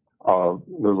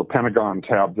 there's a Pentagon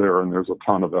tab there, and there's a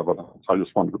ton of evidence. I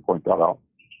just wanted to point that out.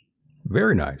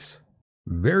 Very nice.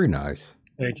 Very nice.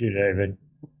 Thank you, David.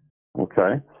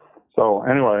 Okay. So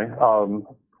anyway,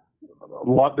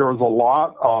 there was a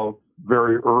lot of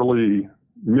very early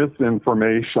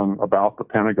misinformation about the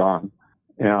Pentagon,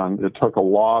 and it took a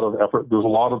lot of effort. There's a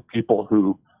lot of people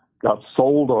who got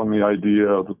sold on the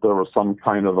idea that there was some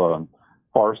kind of a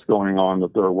farce going on,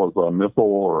 that there was a missile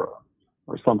or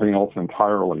something else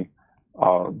entirely.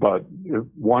 But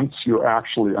once you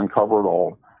actually uncover it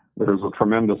all, there's a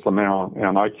tremendous amount,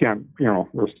 and I can't,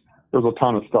 there's a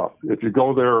ton of stuff. If you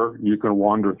go there, you can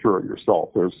wander through it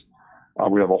yourself. We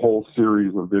have a whole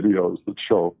series of videos that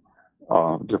show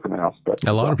different aspects.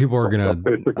 A lot of people are going to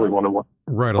basically A lot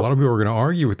of people are going to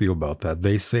argue with you about that.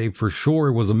 They say for sure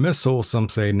it was a missile. Some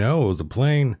say no, it was a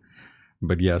plane.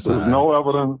 But yes, there's no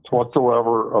evidence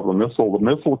whatsoever of a missile. The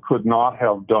missile could not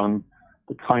have done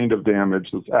the kind of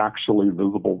damage that's actually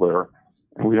visible there.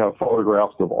 And we have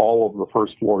photographs of all of the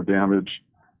first floor damage.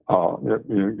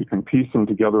 You can piece them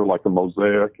together like a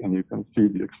mosaic, and you can see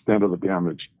the extent of the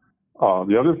damage.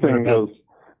 The other thing is,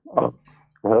 go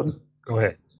ahead. Go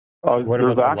ahead.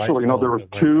 There's actually, there was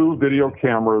 2 video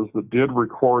cameras that did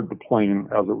record the plane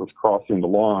as it was crossing the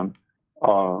lawn.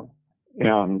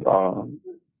 And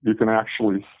you can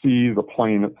actually see the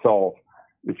plane itself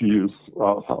if you use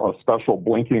a special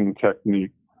blinking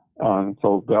technique. And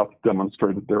so that's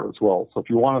demonstrated there as well. So if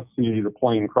you want to see the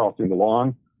plane crossing the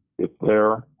lawn, it's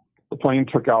there. The plane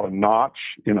took out a notch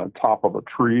in the top of a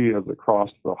tree as it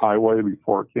crossed the highway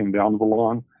before it came down to the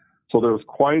lawn. So there's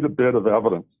quite a bit of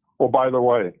evidence. Oh, by the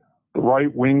way, the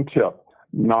right wingtip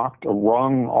knocked a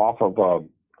rung off of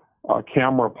a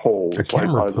camera pole right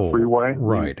by the freeway.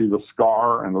 Right. You see the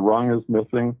scar, and the rung is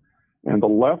missing. And the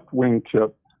left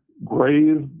wingtip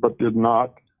grazed but did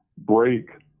not break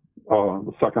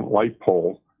the second light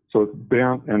pole. So it's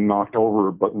bent and knocked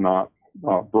over, but not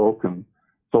broken.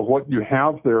 So what you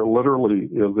have there literally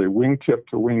is a wingtip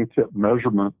to wingtip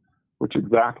measurement, which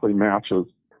exactly matches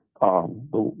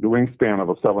the wingspan of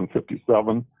a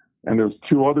 757. And there's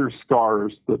two other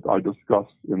scars that I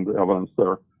discussed in the evidence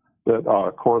there that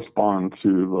correspond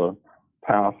to the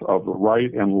path of the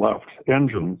right and left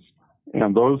engines.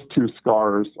 And those two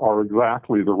scars are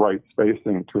exactly the right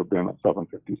spacing to have been a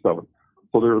 757.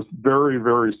 So there's very,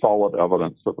 very solid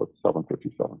evidence of a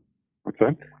 757.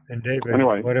 Okay? And David,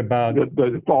 anyway, what about...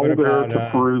 it's all there to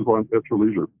peruse at your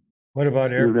leisure. What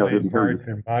about airplane parts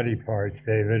and body parts,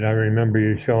 David? I remember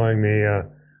you showing me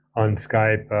on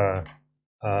Skype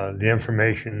the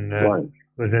information that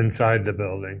was inside the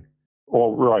building.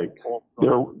 Well, right.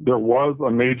 There was a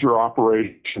major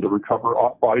operation to recover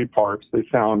body parts. They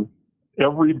found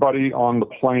everybody on the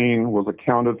plane was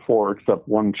accounted for except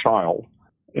one child.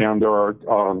 And there are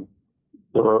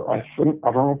I think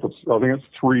it's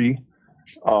three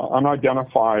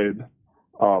unidentified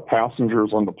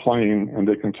passengers on the plane, and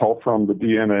they can tell from the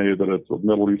DNA that it's of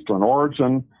Middle Eastern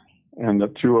origin and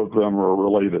that two of them are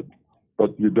related.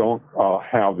 But you don't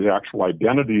have the actual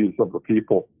identities of the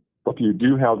people, but you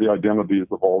do have the identities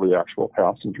of all the actual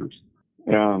passengers.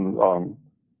 And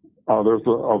there's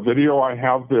a video I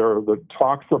have there that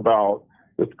talks about,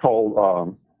 it's called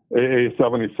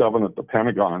AA-77 at the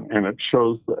Pentagon, and it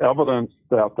shows the evidence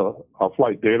that the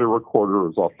flight data recorder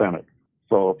is authentic.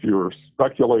 So if you're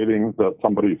speculating that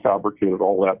somebody fabricated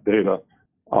all that data,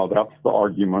 that's the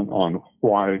argument on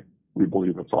why we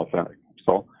believe it's authentic.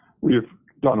 So we've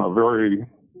done a very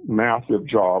massive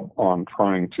job on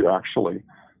trying to actually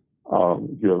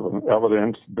give an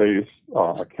evidence-based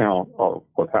account of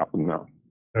what happened there.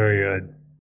 Very good.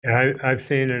 And I've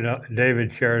seen it.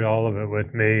 David shared all of it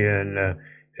with me, and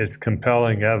it's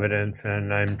compelling evidence.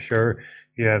 And I'm sure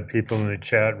you have people in the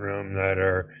chat room that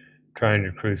are trying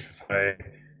to crucify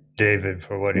David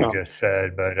for what he just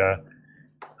said. But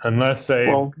unless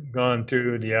they've gone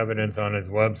through the evidence on his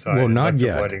website. Well, not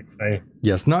yet. What he's saying.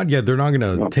 Yes, not yet. They're not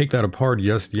going to take that apart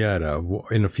just yet.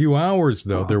 In a few hours,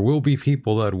 though, there will be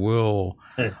people that will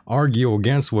argue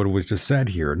against what was just said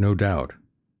here, no doubt.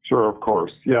 Sure, of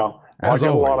course. Yeah. I get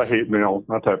always a lot of hate mail,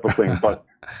 that type of thing. But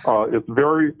it's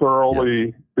very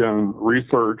thoroughly been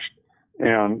researched.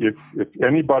 And if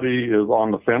anybody is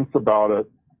on the fence about it,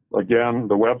 again,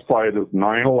 the website is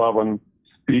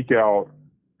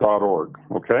 911speakout.org.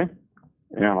 Okay?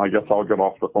 And I guess I'll get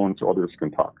off the phone so others can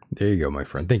talk. There you go, my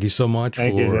friend. Thank you so much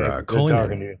for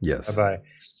calling in. To you. Yes. Bye-bye.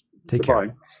 Take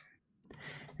care.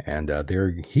 And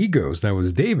there he goes. That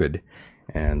was David.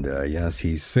 And yes,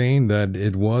 he's saying that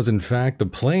it was, in fact, a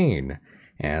plane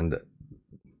and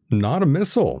not a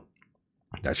missile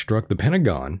that struck the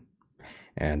Pentagon.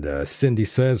 And Cindy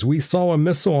says, we saw a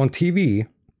missile on TV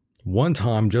one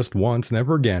time, just once,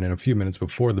 never again, in a few minutes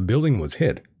before the building was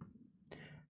hit.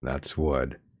 That's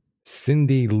what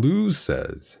Cindy Lou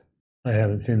says. I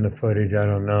haven't seen the footage. I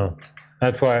don't know.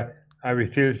 That's why I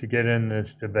refuse to get in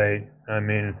this debate. I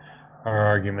mean, our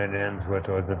argument ends with,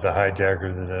 was it the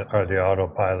hijacker or the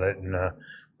autopilot? And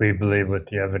we believe with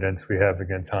the evidence we have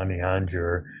against Hanley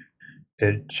Hanjur,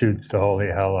 it shoots the holy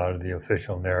hell out of the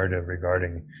official narrative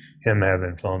regarding him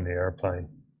having flown the airplane.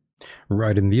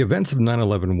 Right, and the events of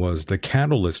 9/11 was the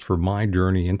catalyst for my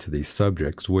journey into these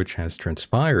subjects, which has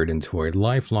transpired into a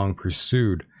lifelong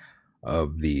pursuit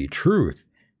of the truth.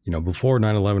 You know, before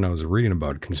 9/11, I was reading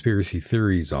about conspiracy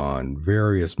theories on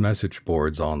various message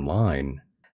boards online,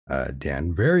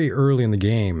 Dan, very early in the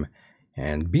game.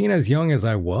 And being as young as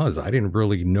I was, I didn't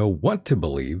really know what to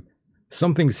believe.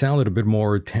 Some things sounded a bit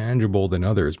more tangible than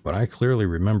others, but I clearly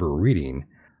remember reading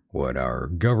what our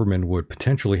government would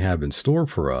potentially have in store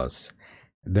for us.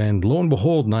 Then, lo and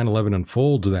behold, 9/11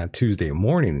 unfolds that Tuesday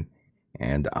morning,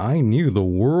 and I knew the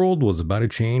world was about to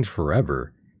change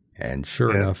forever. And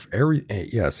sure enough,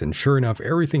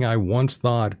 everything I once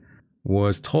thought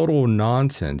was total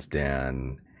nonsense,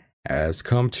 Dan, has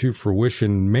come to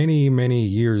fruition many, many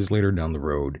years later down the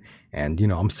road. And, you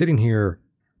know, I'm sitting here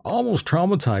almost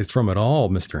traumatized from it all,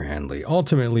 Mr. Hanley.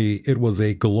 Ultimately, it was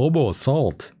a global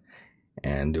assault,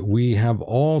 and we have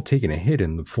all taken a hit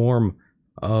in the form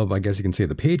of, I guess you can say,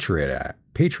 the Patriot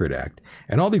Act,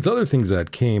 and all these other things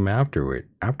that came after it.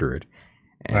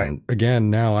 And again,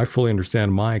 now I fully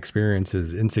understand my experience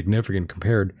is insignificant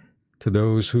compared to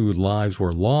those whose lives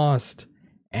were lost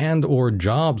and or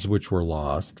jobs which were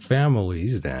lost,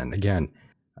 families. And again,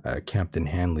 Captain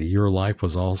Hanley, your life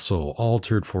was also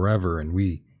altered forever, and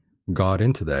we got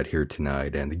into that here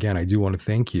tonight. And again, I do want to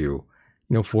thank you,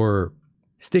 for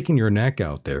sticking your neck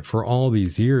out there for all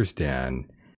these years, Dan.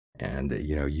 And,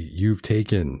 you've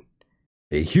taken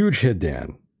A huge hit,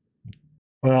 Dan.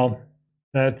 Well,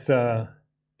 that's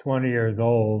 20 years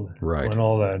old Right. when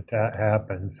all that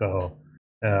happened. So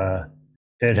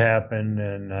it happened,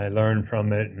 and I learned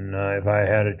from it. And if I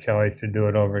had a choice to do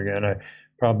it over again, I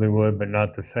probably would, but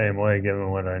not the same way,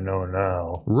 given what I know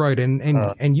now. Right,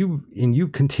 and you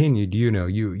continued.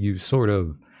 You sort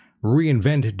of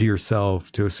reinvented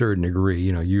yourself to a certain degree.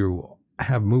 You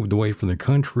have moved away from the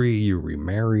country. You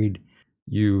remarried.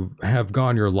 You have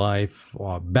gone your life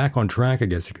back on track, I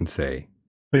guess you can say.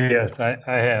 But yes, I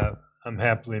have. I'm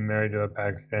happily married to a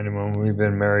Pakistani woman. We've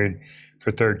been married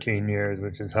for 13 years,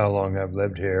 which is how long I've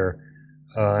lived here.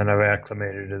 And I've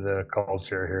acclimated to the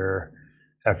culture here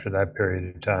after that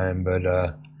period of time. But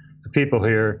the people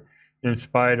here, in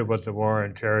spite of what the war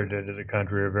and terror did to the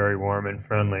country, are very warm and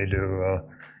friendly to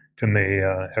me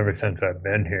ever since I've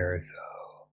been here. So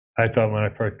I thought when I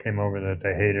first came over that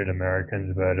they hated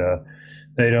Americans, but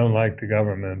they don't like the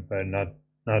government, but not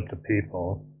the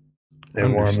people. They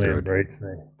warmly embrace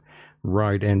me.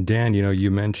 Right. And Dan, you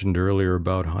mentioned earlier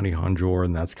about Honey Hanjor,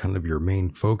 and that's kind of your main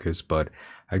focus. But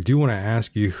I do want to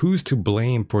ask you, who's to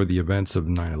blame for the events of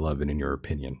 9/11, in your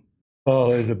opinion?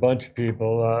 Oh, there's a bunch of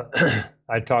people.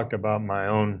 I talked about my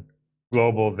own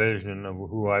global vision of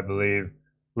who I believe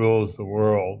rules the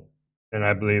world. And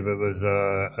I believe it was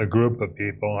a group of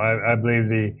people. I believe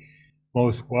the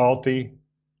most wealthy,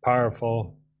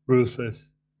 powerful, ruthless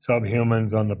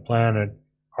subhumans on the planet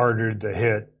ordered the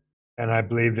hit, and I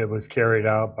believed it was carried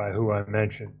out by who I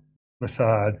mentioned: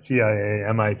 Mossad, CIA,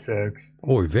 MI6.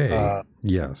 Oy vey.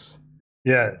 Yes.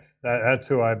 Yes, that's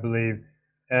who I believe.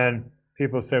 And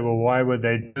people say, well, why would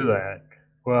they do that?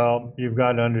 Well, you've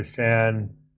got to understand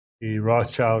the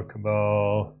Rothschild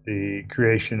cabal, the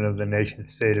creation of the nation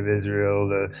state of Israel,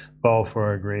 the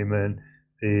Balfour Agreement,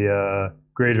 the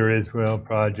Greater Israel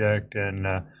Project, and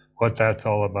what that's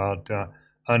all about.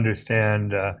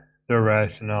 Understand their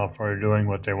rationale for doing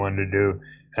what they wanted to do.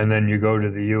 And then you go to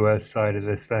the U.S. side of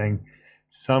this thing.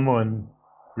 Someone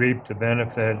reaped the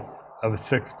benefit of a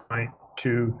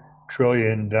 $6.2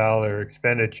 trillion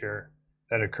expenditure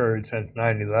that occurred since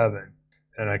 9/11.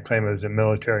 And I claim it was a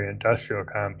military-industrial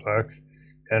complex.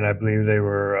 And I believe they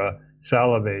were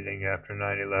salivating after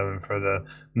 9/11 for the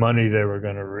money they were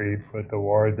going to reap with the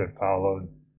wars that followed.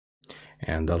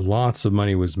 And lots of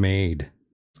money was made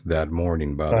that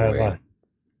morning, by the way.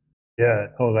 Yeah.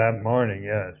 Oh, that morning,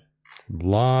 yes.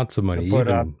 Lots of money.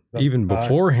 Even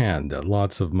beforehand,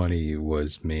 lots of money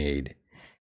was made.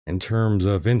 In terms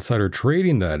of insider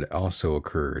trading that also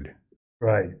occurred.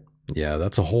 Right. Yeah,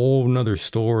 that's a whole nother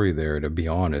story there, to be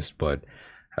honest. But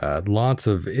lots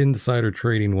of insider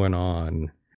trading went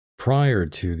on prior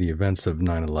to the events of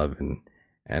 9/11.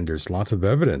 And there's lots of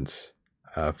evidence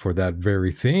for that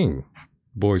very thing,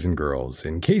 boys and girls.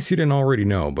 In case you didn't already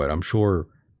know, but I'm sure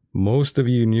most of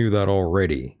you knew that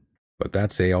already. But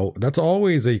that's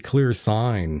always a clear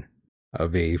sign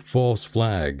of a false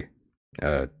flag,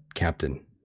 Captain.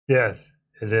 Yes,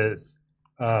 it is.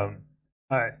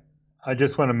 I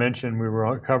just want to mention we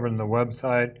were covering the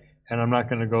website, and I'm not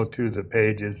going to go through the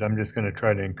pages. I'm just going to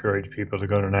try to encourage people to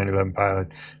go to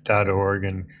 911pilot.org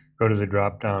and go to the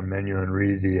drop-down menu and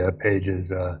read the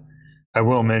pages. I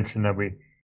will mention that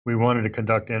we wanted to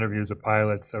conduct interviews of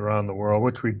pilots around the world,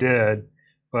 which we did,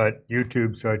 but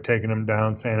YouTube started taking them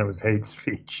down, saying it was hate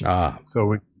speech.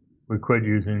 So we quit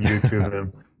using YouTube.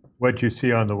 And what you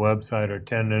see on the website are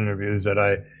 10 interviews that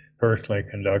I personally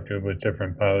conducted with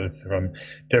different pilots from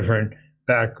different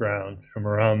backgrounds from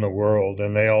around the world,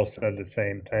 and they all said the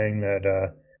same thing,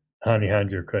 that Honey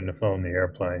Hanjor couldn't have flown the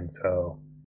airplane. So,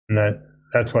 and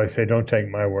that's why I say don't take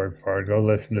my word for it. Go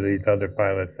listen to these other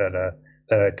pilots that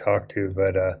I talked to.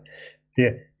 But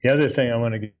the other thing I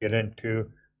want to get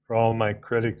into, for all my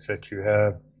critics that you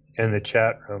have in the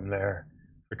chat room there,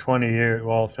 for 20 years,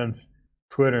 well, since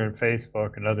Twitter and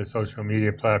Facebook and other social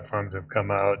media platforms have come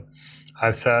out,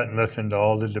 I've sat and listened to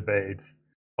all the debates,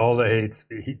 all the hate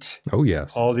speech. Oh,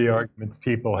 yes. All the arguments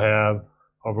people have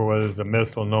over whether it's a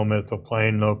missile, no missile,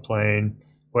 plane, no plane,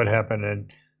 what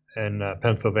happened in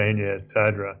Pennsylvania,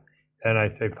 etc. And I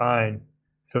say, fine,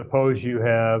 suppose you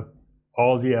have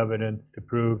all the evidence to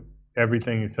prove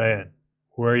everything you're saying.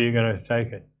 Where are you going to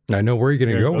take it? I know where you're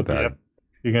going to go with that.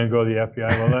 You're going to go to the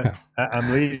FBI? Well,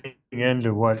 I'm leading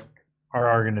into what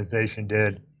our organization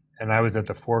did, and I was at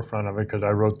the forefront of it because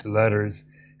I wrote the letters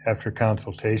after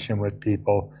consultation with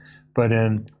people. But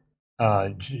in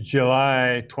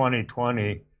July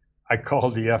 2020, I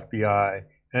called the FBI.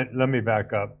 And let me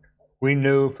back up. We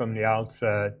knew from the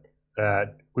outset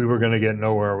that we were going to get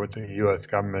nowhere with the U.S.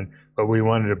 government, but we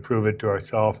wanted to prove it to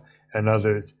ourselves and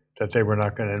others that they were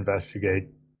not going to investigate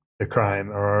the crime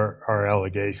or our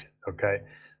allegations, okay?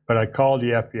 But I called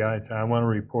the FBI and said, I want to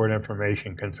report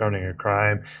information concerning a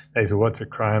crime. They said, what's a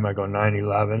crime? I go,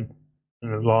 9/11.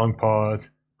 And a long pause.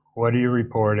 What are you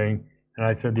reporting? And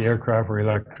I said, the aircraft were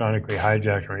electronically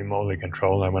hijacked and remotely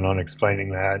controlled. I went on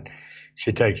explaining that.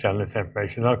 She takes down this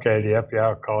information. Okay, the FBI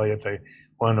will call you if they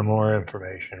wanted more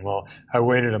information. Well, I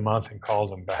waited a month and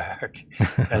called them back.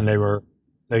 And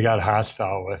they got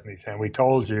hostile with me, saying, we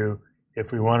told you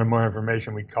if we wanted more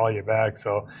information, we'd call you back.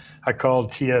 So I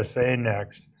called TSA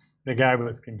next. The guy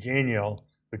was congenial.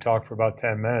 We talked for about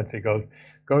 10 minutes. He goes,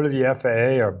 go to the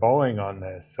FAA or Boeing on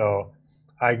this. So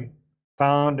I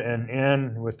found an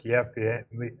in with the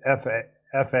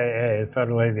FAA,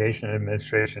 Federal Aviation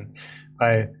Administration,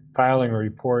 by filing a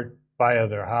report via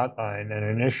their hotline. And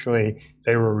initially,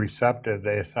 they were receptive.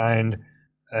 They assigned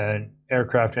an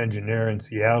aircraft engineer in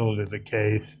Seattle to the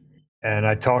case. And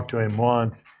I talked to him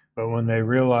once, but when they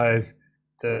realized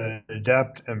the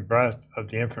depth and breadth of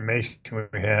the information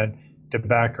we had to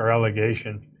back our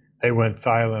allegations, they went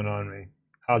silent on me.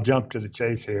 I'll jump to the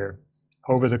chase here.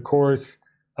 Over the course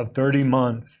of 30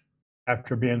 months,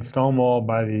 after being stonewalled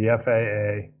by the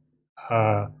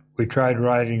FAA, we tried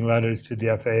writing letters to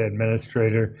the FAA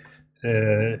administrator,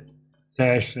 the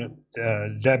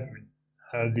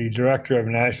Director of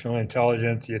National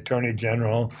Intelligence, the Attorney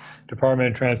General,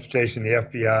 Department of Transportation, the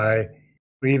FBI.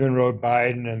 We even wrote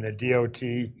Biden and the DOT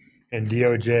and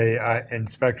DOJ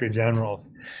Inspector Generals,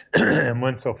 and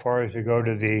went so far as to go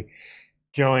to the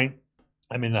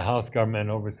the House Government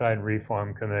Oversight and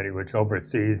Reform Committee, which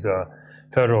oversees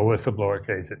federal whistleblower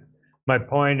cases. My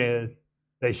point is,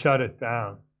 they shut us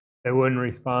down. They wouldn't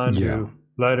respond to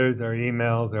letters or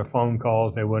emails or phone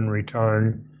calls. They wouldn't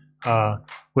return,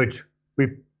 which we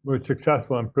were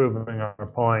successful in proving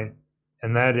our point,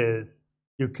 and that is,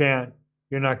 you're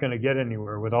not going to get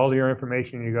anywhere. With all your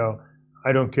information, you go,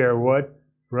 I don't care what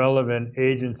relevant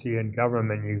agency and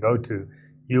government you go to,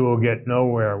 you will get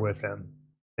nowhere with them.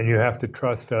 And you have to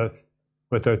trust us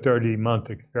with our 30-month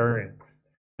experience.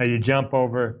 Now you jump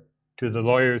over to the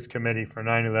Lawyers Committee for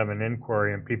 9/11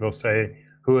 Inquiry, and people say,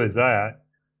 who is that?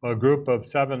 Well, a group of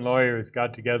 7 lawyers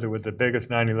got together with the biggest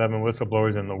 9/11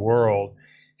 whistleblowers in the world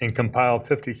and compiled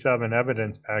 57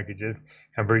 evidence packages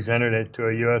and presented it to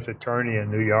a U.S. attorney in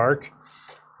New York,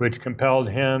 which compelled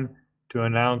him to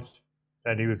announce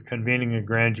that he was convening a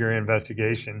grand jury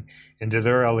investigation into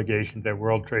their allegations that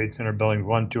World Trade Center buildings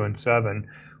 1, 2, and 7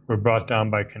 were brought down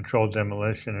by controlled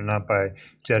demolition and not by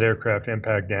jet aircraft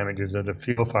impact damages or the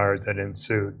fuel fires that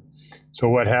ensued. So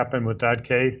what happened with that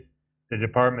case? The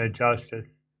Department of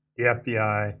Justice, the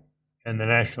FBI, and the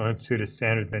National Institute of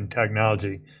Standards and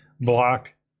Technology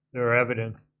blocked their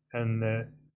evidence and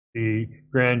the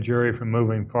grand jury from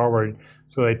moving forward.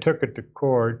 So they took it to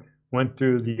court, went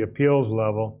through the appeals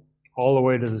level, all the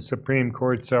way to the Supreme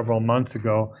Court several months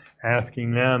ago,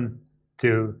 asking them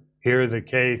to hear the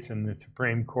case, and the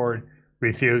Supreme Court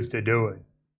refused to do it.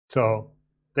 So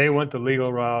they went the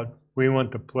legal route, we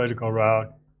went the political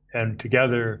route, and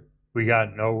together we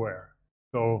got nowhere.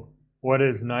 So what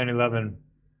is 9/11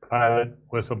 pilot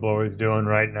whistleblowers doing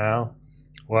right now?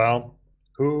 Well,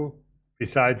 who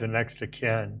besides the next of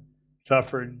kin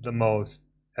suffered the most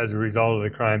as a result of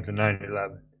the crimes of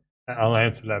 9/11? I'll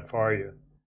answer that for you.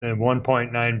 There are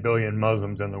 1.9 billion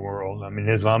Muslims in the world. I mean,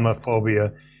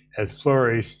 Islamophobia has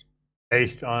flourished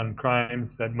based on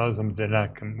crimes that Muslims did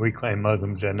not we claim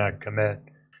Muslims did not commit.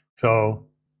 So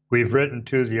we've written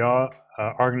to the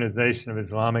Organization of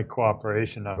Islamic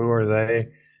Cooperation. Now, who are they?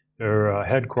 They're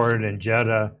headquartered in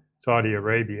Jeddah, Saudi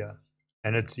Arabia,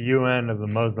 and it's the UN of the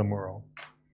Muslim world.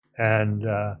 And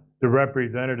the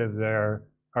representatives there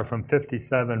are from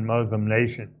 57 Muslim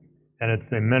nations, and it's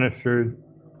the ministers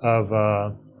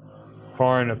of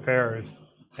foreign affairs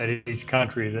at each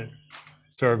country that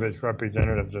serve as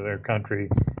representatives of their country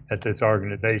at this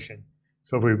organization.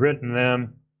 So we've written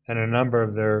them and a number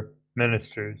of their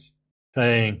ministers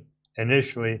saying,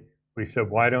 initially, we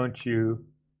said, why don't you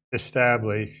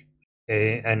establish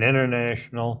an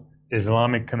international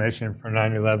Islamic Commission for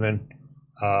 9/11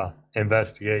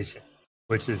 investigation,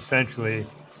 which essentially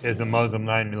is a Muslim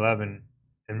 9/11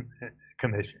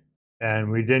 commission.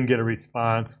 And we didn't get a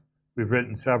response. We've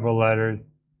written several letters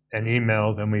and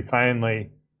emails, and we finally,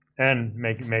 and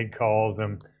made calls,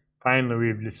 and finally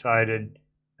we've decided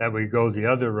that we go the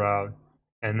other route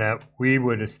and that we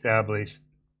would establish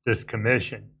this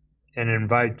commission and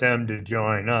invite them to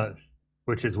join us,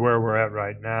 which is where we're at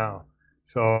right now.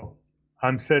 So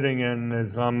I'm sitting in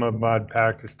Islamabad,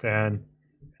 Pakistan,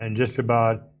 and just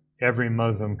about every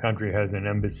Muslim country has an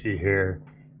embassy here.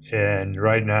 And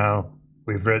right now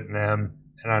we've written them,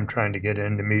 and I'm trying to get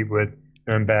in to meet with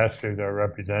their ambassadors, our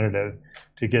representatives,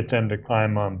 to get them to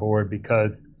climb on board,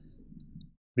 because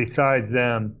besides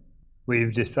them,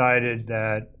 we've decided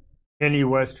that any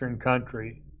Western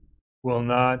country will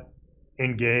not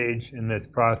engage in this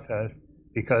process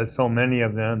because so many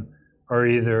of them are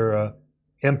either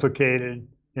implicated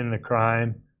in the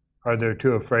crime or they're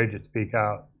too afraid to speak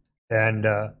out. And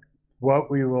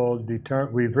what we will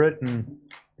determine, we've written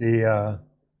to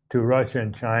Russia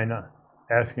and China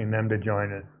asking them to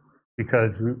join us,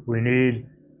 because we need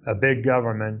a big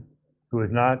government who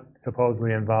is not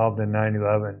supposedly involved in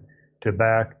 9/11 to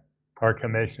back our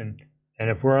commission. And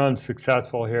if we're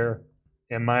unsuccessful here,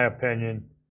 in my opinion,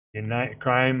 the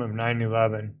crime of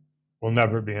 9/11 will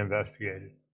never be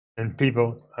investigated. And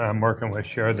people I'm working with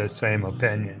share the same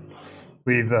opinion.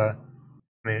 We've,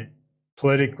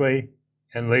 politically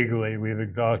and legally, we've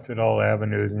exhausted all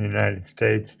avenues in the United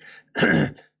States.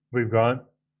 We're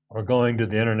going to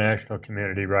the international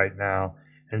community right now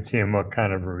and seeing what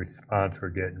kind of a response we're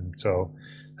getting. So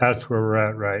that's where we're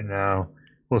at right now.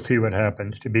 We'll see what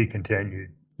happens, to be continued.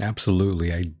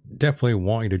 Absolutely. I definitely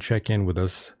want you to check in with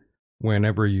us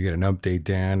whenever you get an update,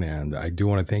 Dan. And I do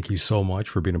want to thank you so much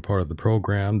for being a part of the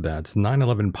program. That's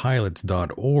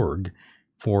 911pilots.org.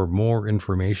 For more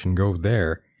information, go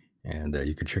there, and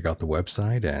you can check out the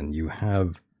website, and you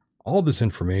have all this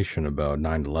information about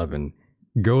 9/11.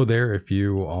 Go there if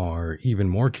you are even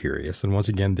more curious. And once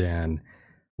again, Dan,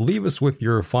 leave us with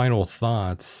your final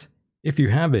thoughts, if you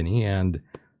have any, and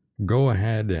go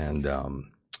ahead and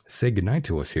say goodnight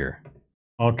to us here.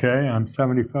 Okay, I'm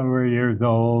 74 years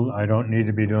old. I don't need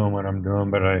to be doing what I'm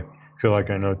doing, but I feel like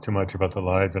I know too much about the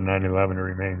lies of 9/11 to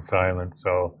remain silent.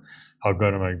 So I'll go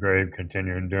to my grave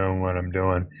continuing doing what I'm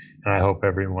doing. And I hope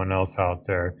everyone else out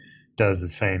there does the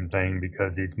same thing,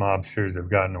 because these mobsters have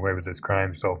gotten away with this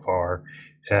crime so far.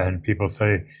 And people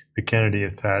say the Kennedy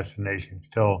assassination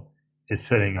still is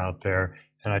sitting out there.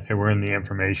 And I say we're in the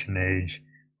information age.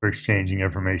 We're exchanging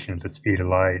information at the speed of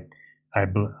light.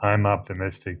 I'm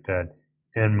optimistic that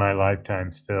in my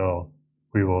lifetime still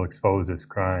we will expose this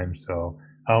crime. So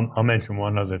I'll mention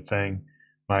one other thing,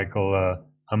 Michael.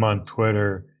 I'm on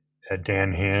Twitter at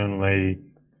Dan Hanley,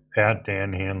 at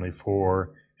Dan Hanley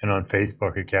 4, and on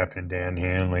Facebook at Captain Dan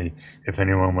Hanley, if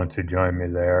anyone wants to join me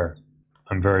there.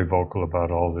 I'm very vocal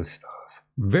about all this stuff.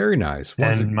 Very nice.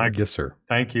 Mike, yes, sir.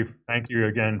 Thank you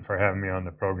again for having me on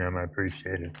the program. I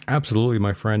appreciate it. Absolutely,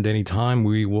 my friend. Anytime.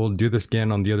 We will do this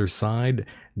again on the other side.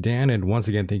 Dan, and once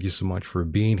again, thank you so much for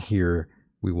being here.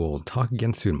 We will talk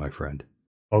again soon, my friend.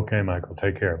 Okay, Michael.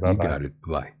 Take care. Bye-bye. You got it.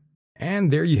 Bye-bye. And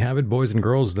there you have it, boys and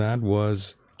girls. That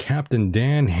was Captain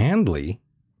Dan Hanley.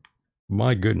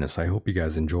 My goodness, I hope you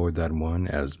guys enjoyed that one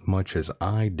as much as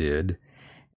I did.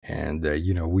 And,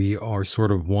 we are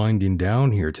sort of winding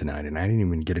down here tonight, and I didn't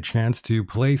even get a chance to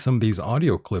play some of these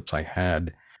audio clips I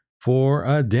had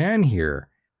for Dan here.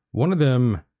 One of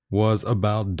them was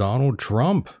about Donald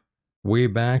Trump way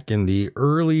back in the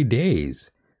early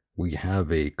days. We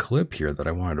have a clip here that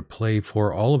I wanted to play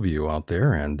for all of you out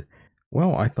there, and,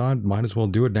 well, I thought might as well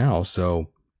do it now. So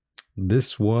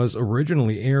this was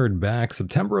originally aired back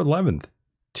September 11th.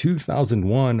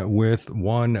 2001 with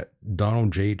one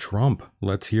Donald J. Trump.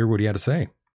 Let's hear what he had to say.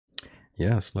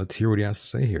 Yes, let's hear what he has to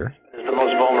say here. It's the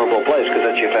most vulnerable place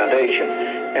because it's your foundation,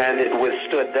 and it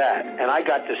withstood that. And I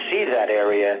got to see that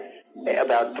area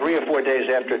about 3 or 4 days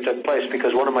after it took place,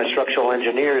 because one of my structural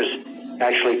engineers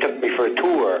actually took me for a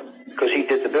tour because he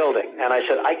did the building. And I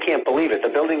said, I can't believe it. The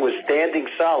building was standing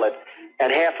solid,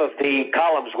 and half of the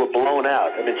columns were blown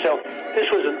out. I mean, so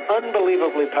this was an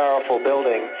unbelievably powerful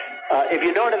building. If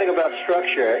you know anything about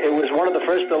structure, it was one of the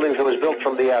first buildings that was built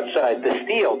from the outside. The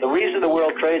steel, the reason the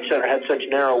World Trade Center had such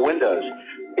narrow windows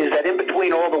is that in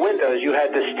between all the windows, you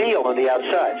had the steel on the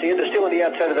outside. So you had the steel on the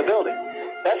outside of the building.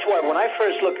 That's why when I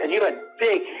first looked, and you had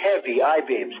big, heavy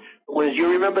I-beams,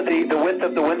 you remember the width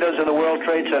of the windows in the World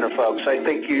Trade Center, folks. I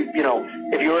think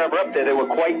if you were ever up there, they were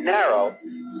quite narrow.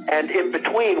 And in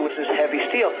between was this heavy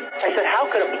steel. I said, how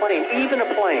could a plane, even a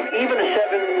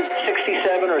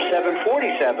 767 or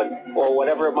 747 or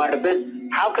whatever it might have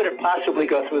been, how could it possibly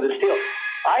go through the steel?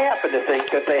 I happen to think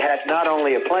that they had not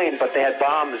only a plane, but they had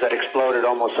bombs that exploded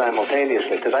almost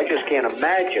simultaneously, because I just can't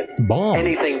imagine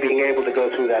anything being able to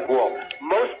go through that wall.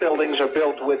 Most buildings are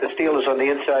built with the steel is on the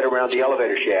inside around the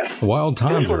elevator shaft. Wild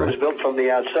times, This one was built from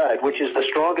the outside, which is the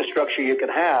strongest structure you can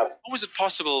have. How is it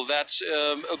possible that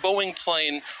a Boeing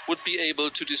plane would be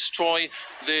able to destroy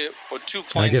two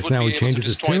planes would be able to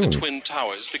destroy the Twin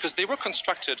Towers? Because they were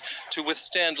constructed to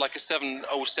withstand like a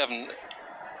 707 attack.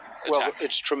 Well,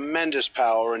 it's tremendous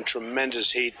power and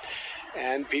tremendous heat.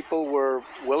 and people were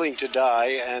willing to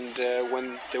die, and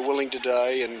when they're willing to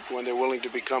die and when they're willing to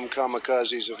become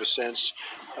kamikazes of a sense,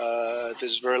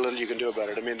 there's very little you can do about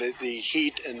it. I mean, the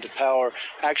heat and the power,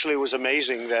 actually it was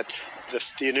amazing that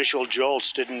the initial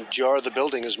jolts didn't jar the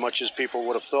building as much as people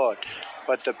would have thought,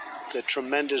 but the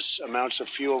tremendous amounts of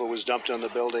fuel that was dumped on the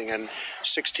building and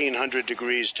 1,600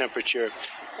 degrees temperature,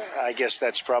 I guess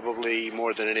that's probably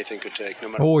more than anything could take. No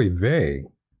matter. Oy vey.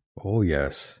 Oh,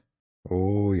 yes.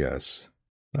 Oh, yes.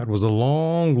 That was a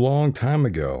long, long time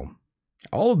ago.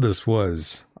 All of this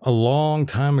was a long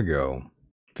time ago.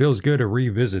 Feels good to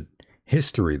revisit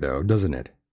history, though, doesn't it?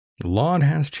 A lot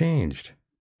has changed,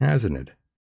 hasn't it?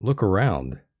 Look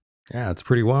around. Yeah, it's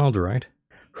pretty wild, right?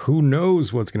 Who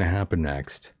knows what's going to happen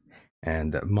next?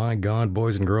 And my God,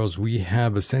 boys and girls, we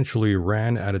have essentially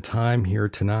ran out of time here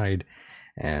tonight.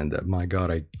 And my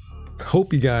God, I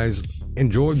hope you guys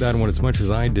enjoyed that one as much as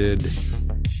I did.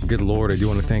 Good Lord, I do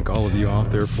want to thank all of you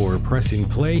out there for pressing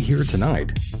play here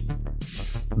tonight.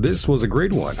 This was a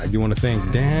great one. I do want to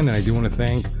thank Dan, and I do want to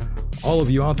thank all of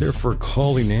you out there for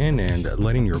calling in and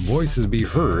letting your voices be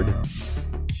heard.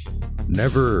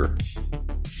 Never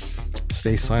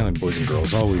stay silent, boys and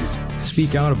girls. Always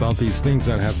speak out about these things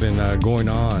that have been going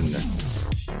on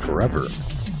forever.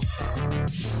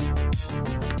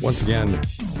 Once again,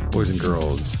 boys and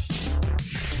girls,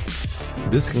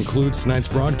 this concludes tonight's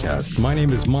broadcast. My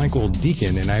name is Michael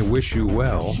Deacon, and I wish you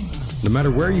well, no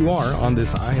matter where you are on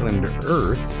this island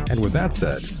Earth. And with that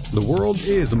said, the world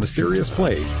is a mysterious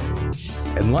place,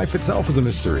 and life itself is a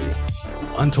mystery.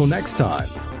 Until next time,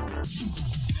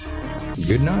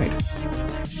 good night.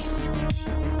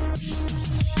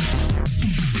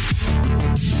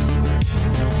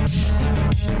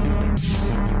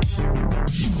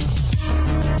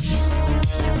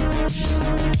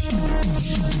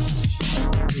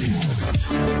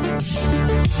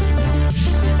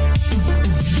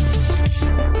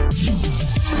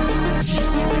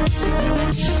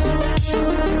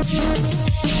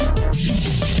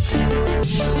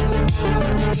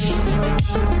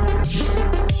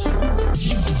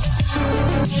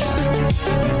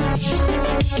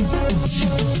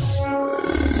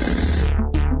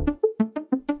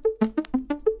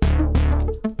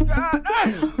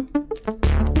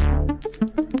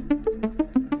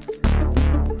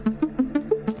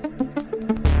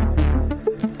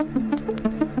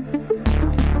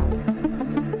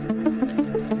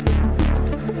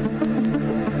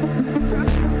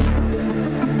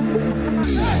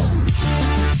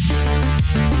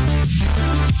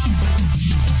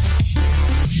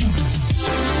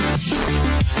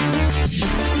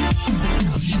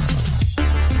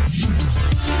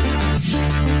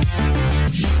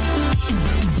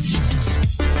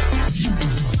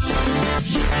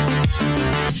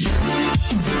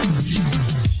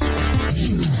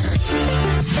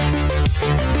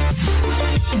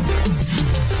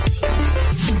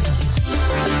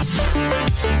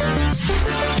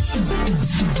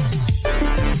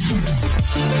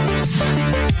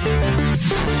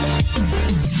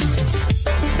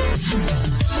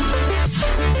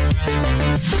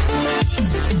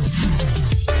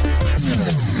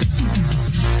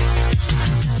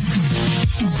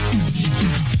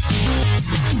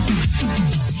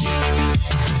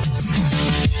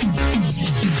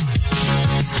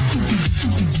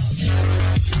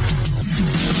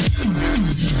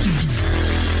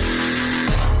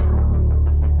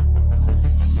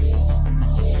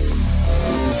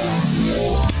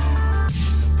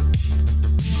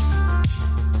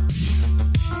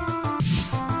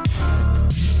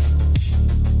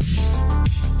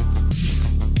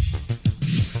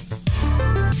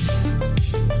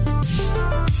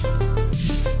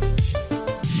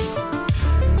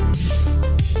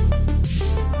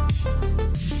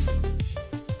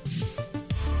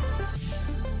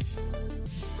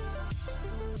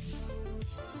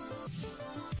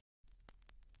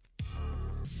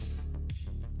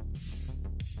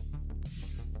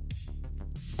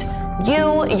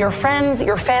 You, your friends,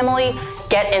 your family,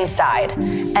 get inside.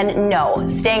 And no,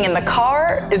 staying in the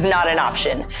car is not an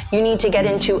option. You need to get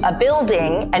into a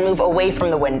building and move away from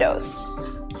the windows.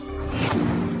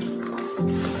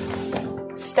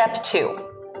 Step 2,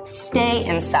 stay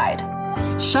inside.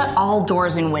 Shut all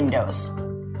doors and windows.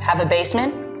 Have a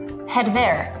basement? Head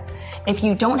there. If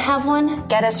you don't have one,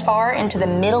 get as far into the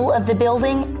middle of the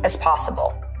building as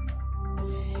possible.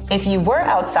 If you were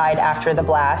outside after the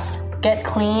blast, get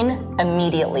clean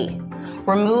immediately.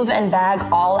 Remove and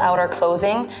bag all outer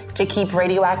clothing to keep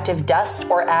radioactive dust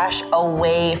or ash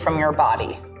away from your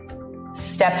body.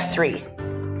 Step 3,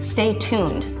 stay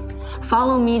tuned.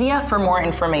 Follow media for more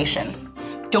information.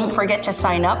 Don't forget to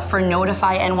sign up for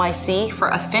Notify NYC for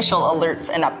official alerts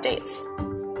and updates.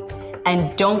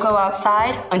 And don't go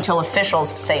outside until officials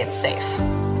say it's safe.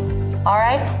 All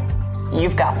right?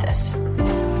 You've got this.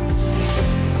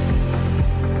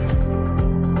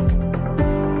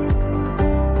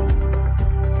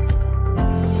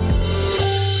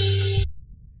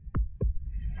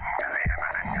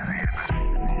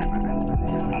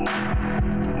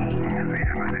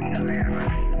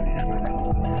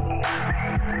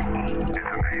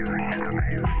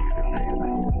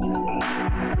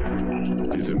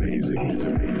 It's amazing.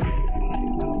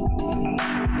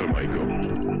 The Michael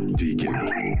Deacon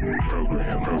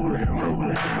program.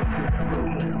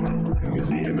 Is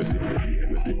the embassy.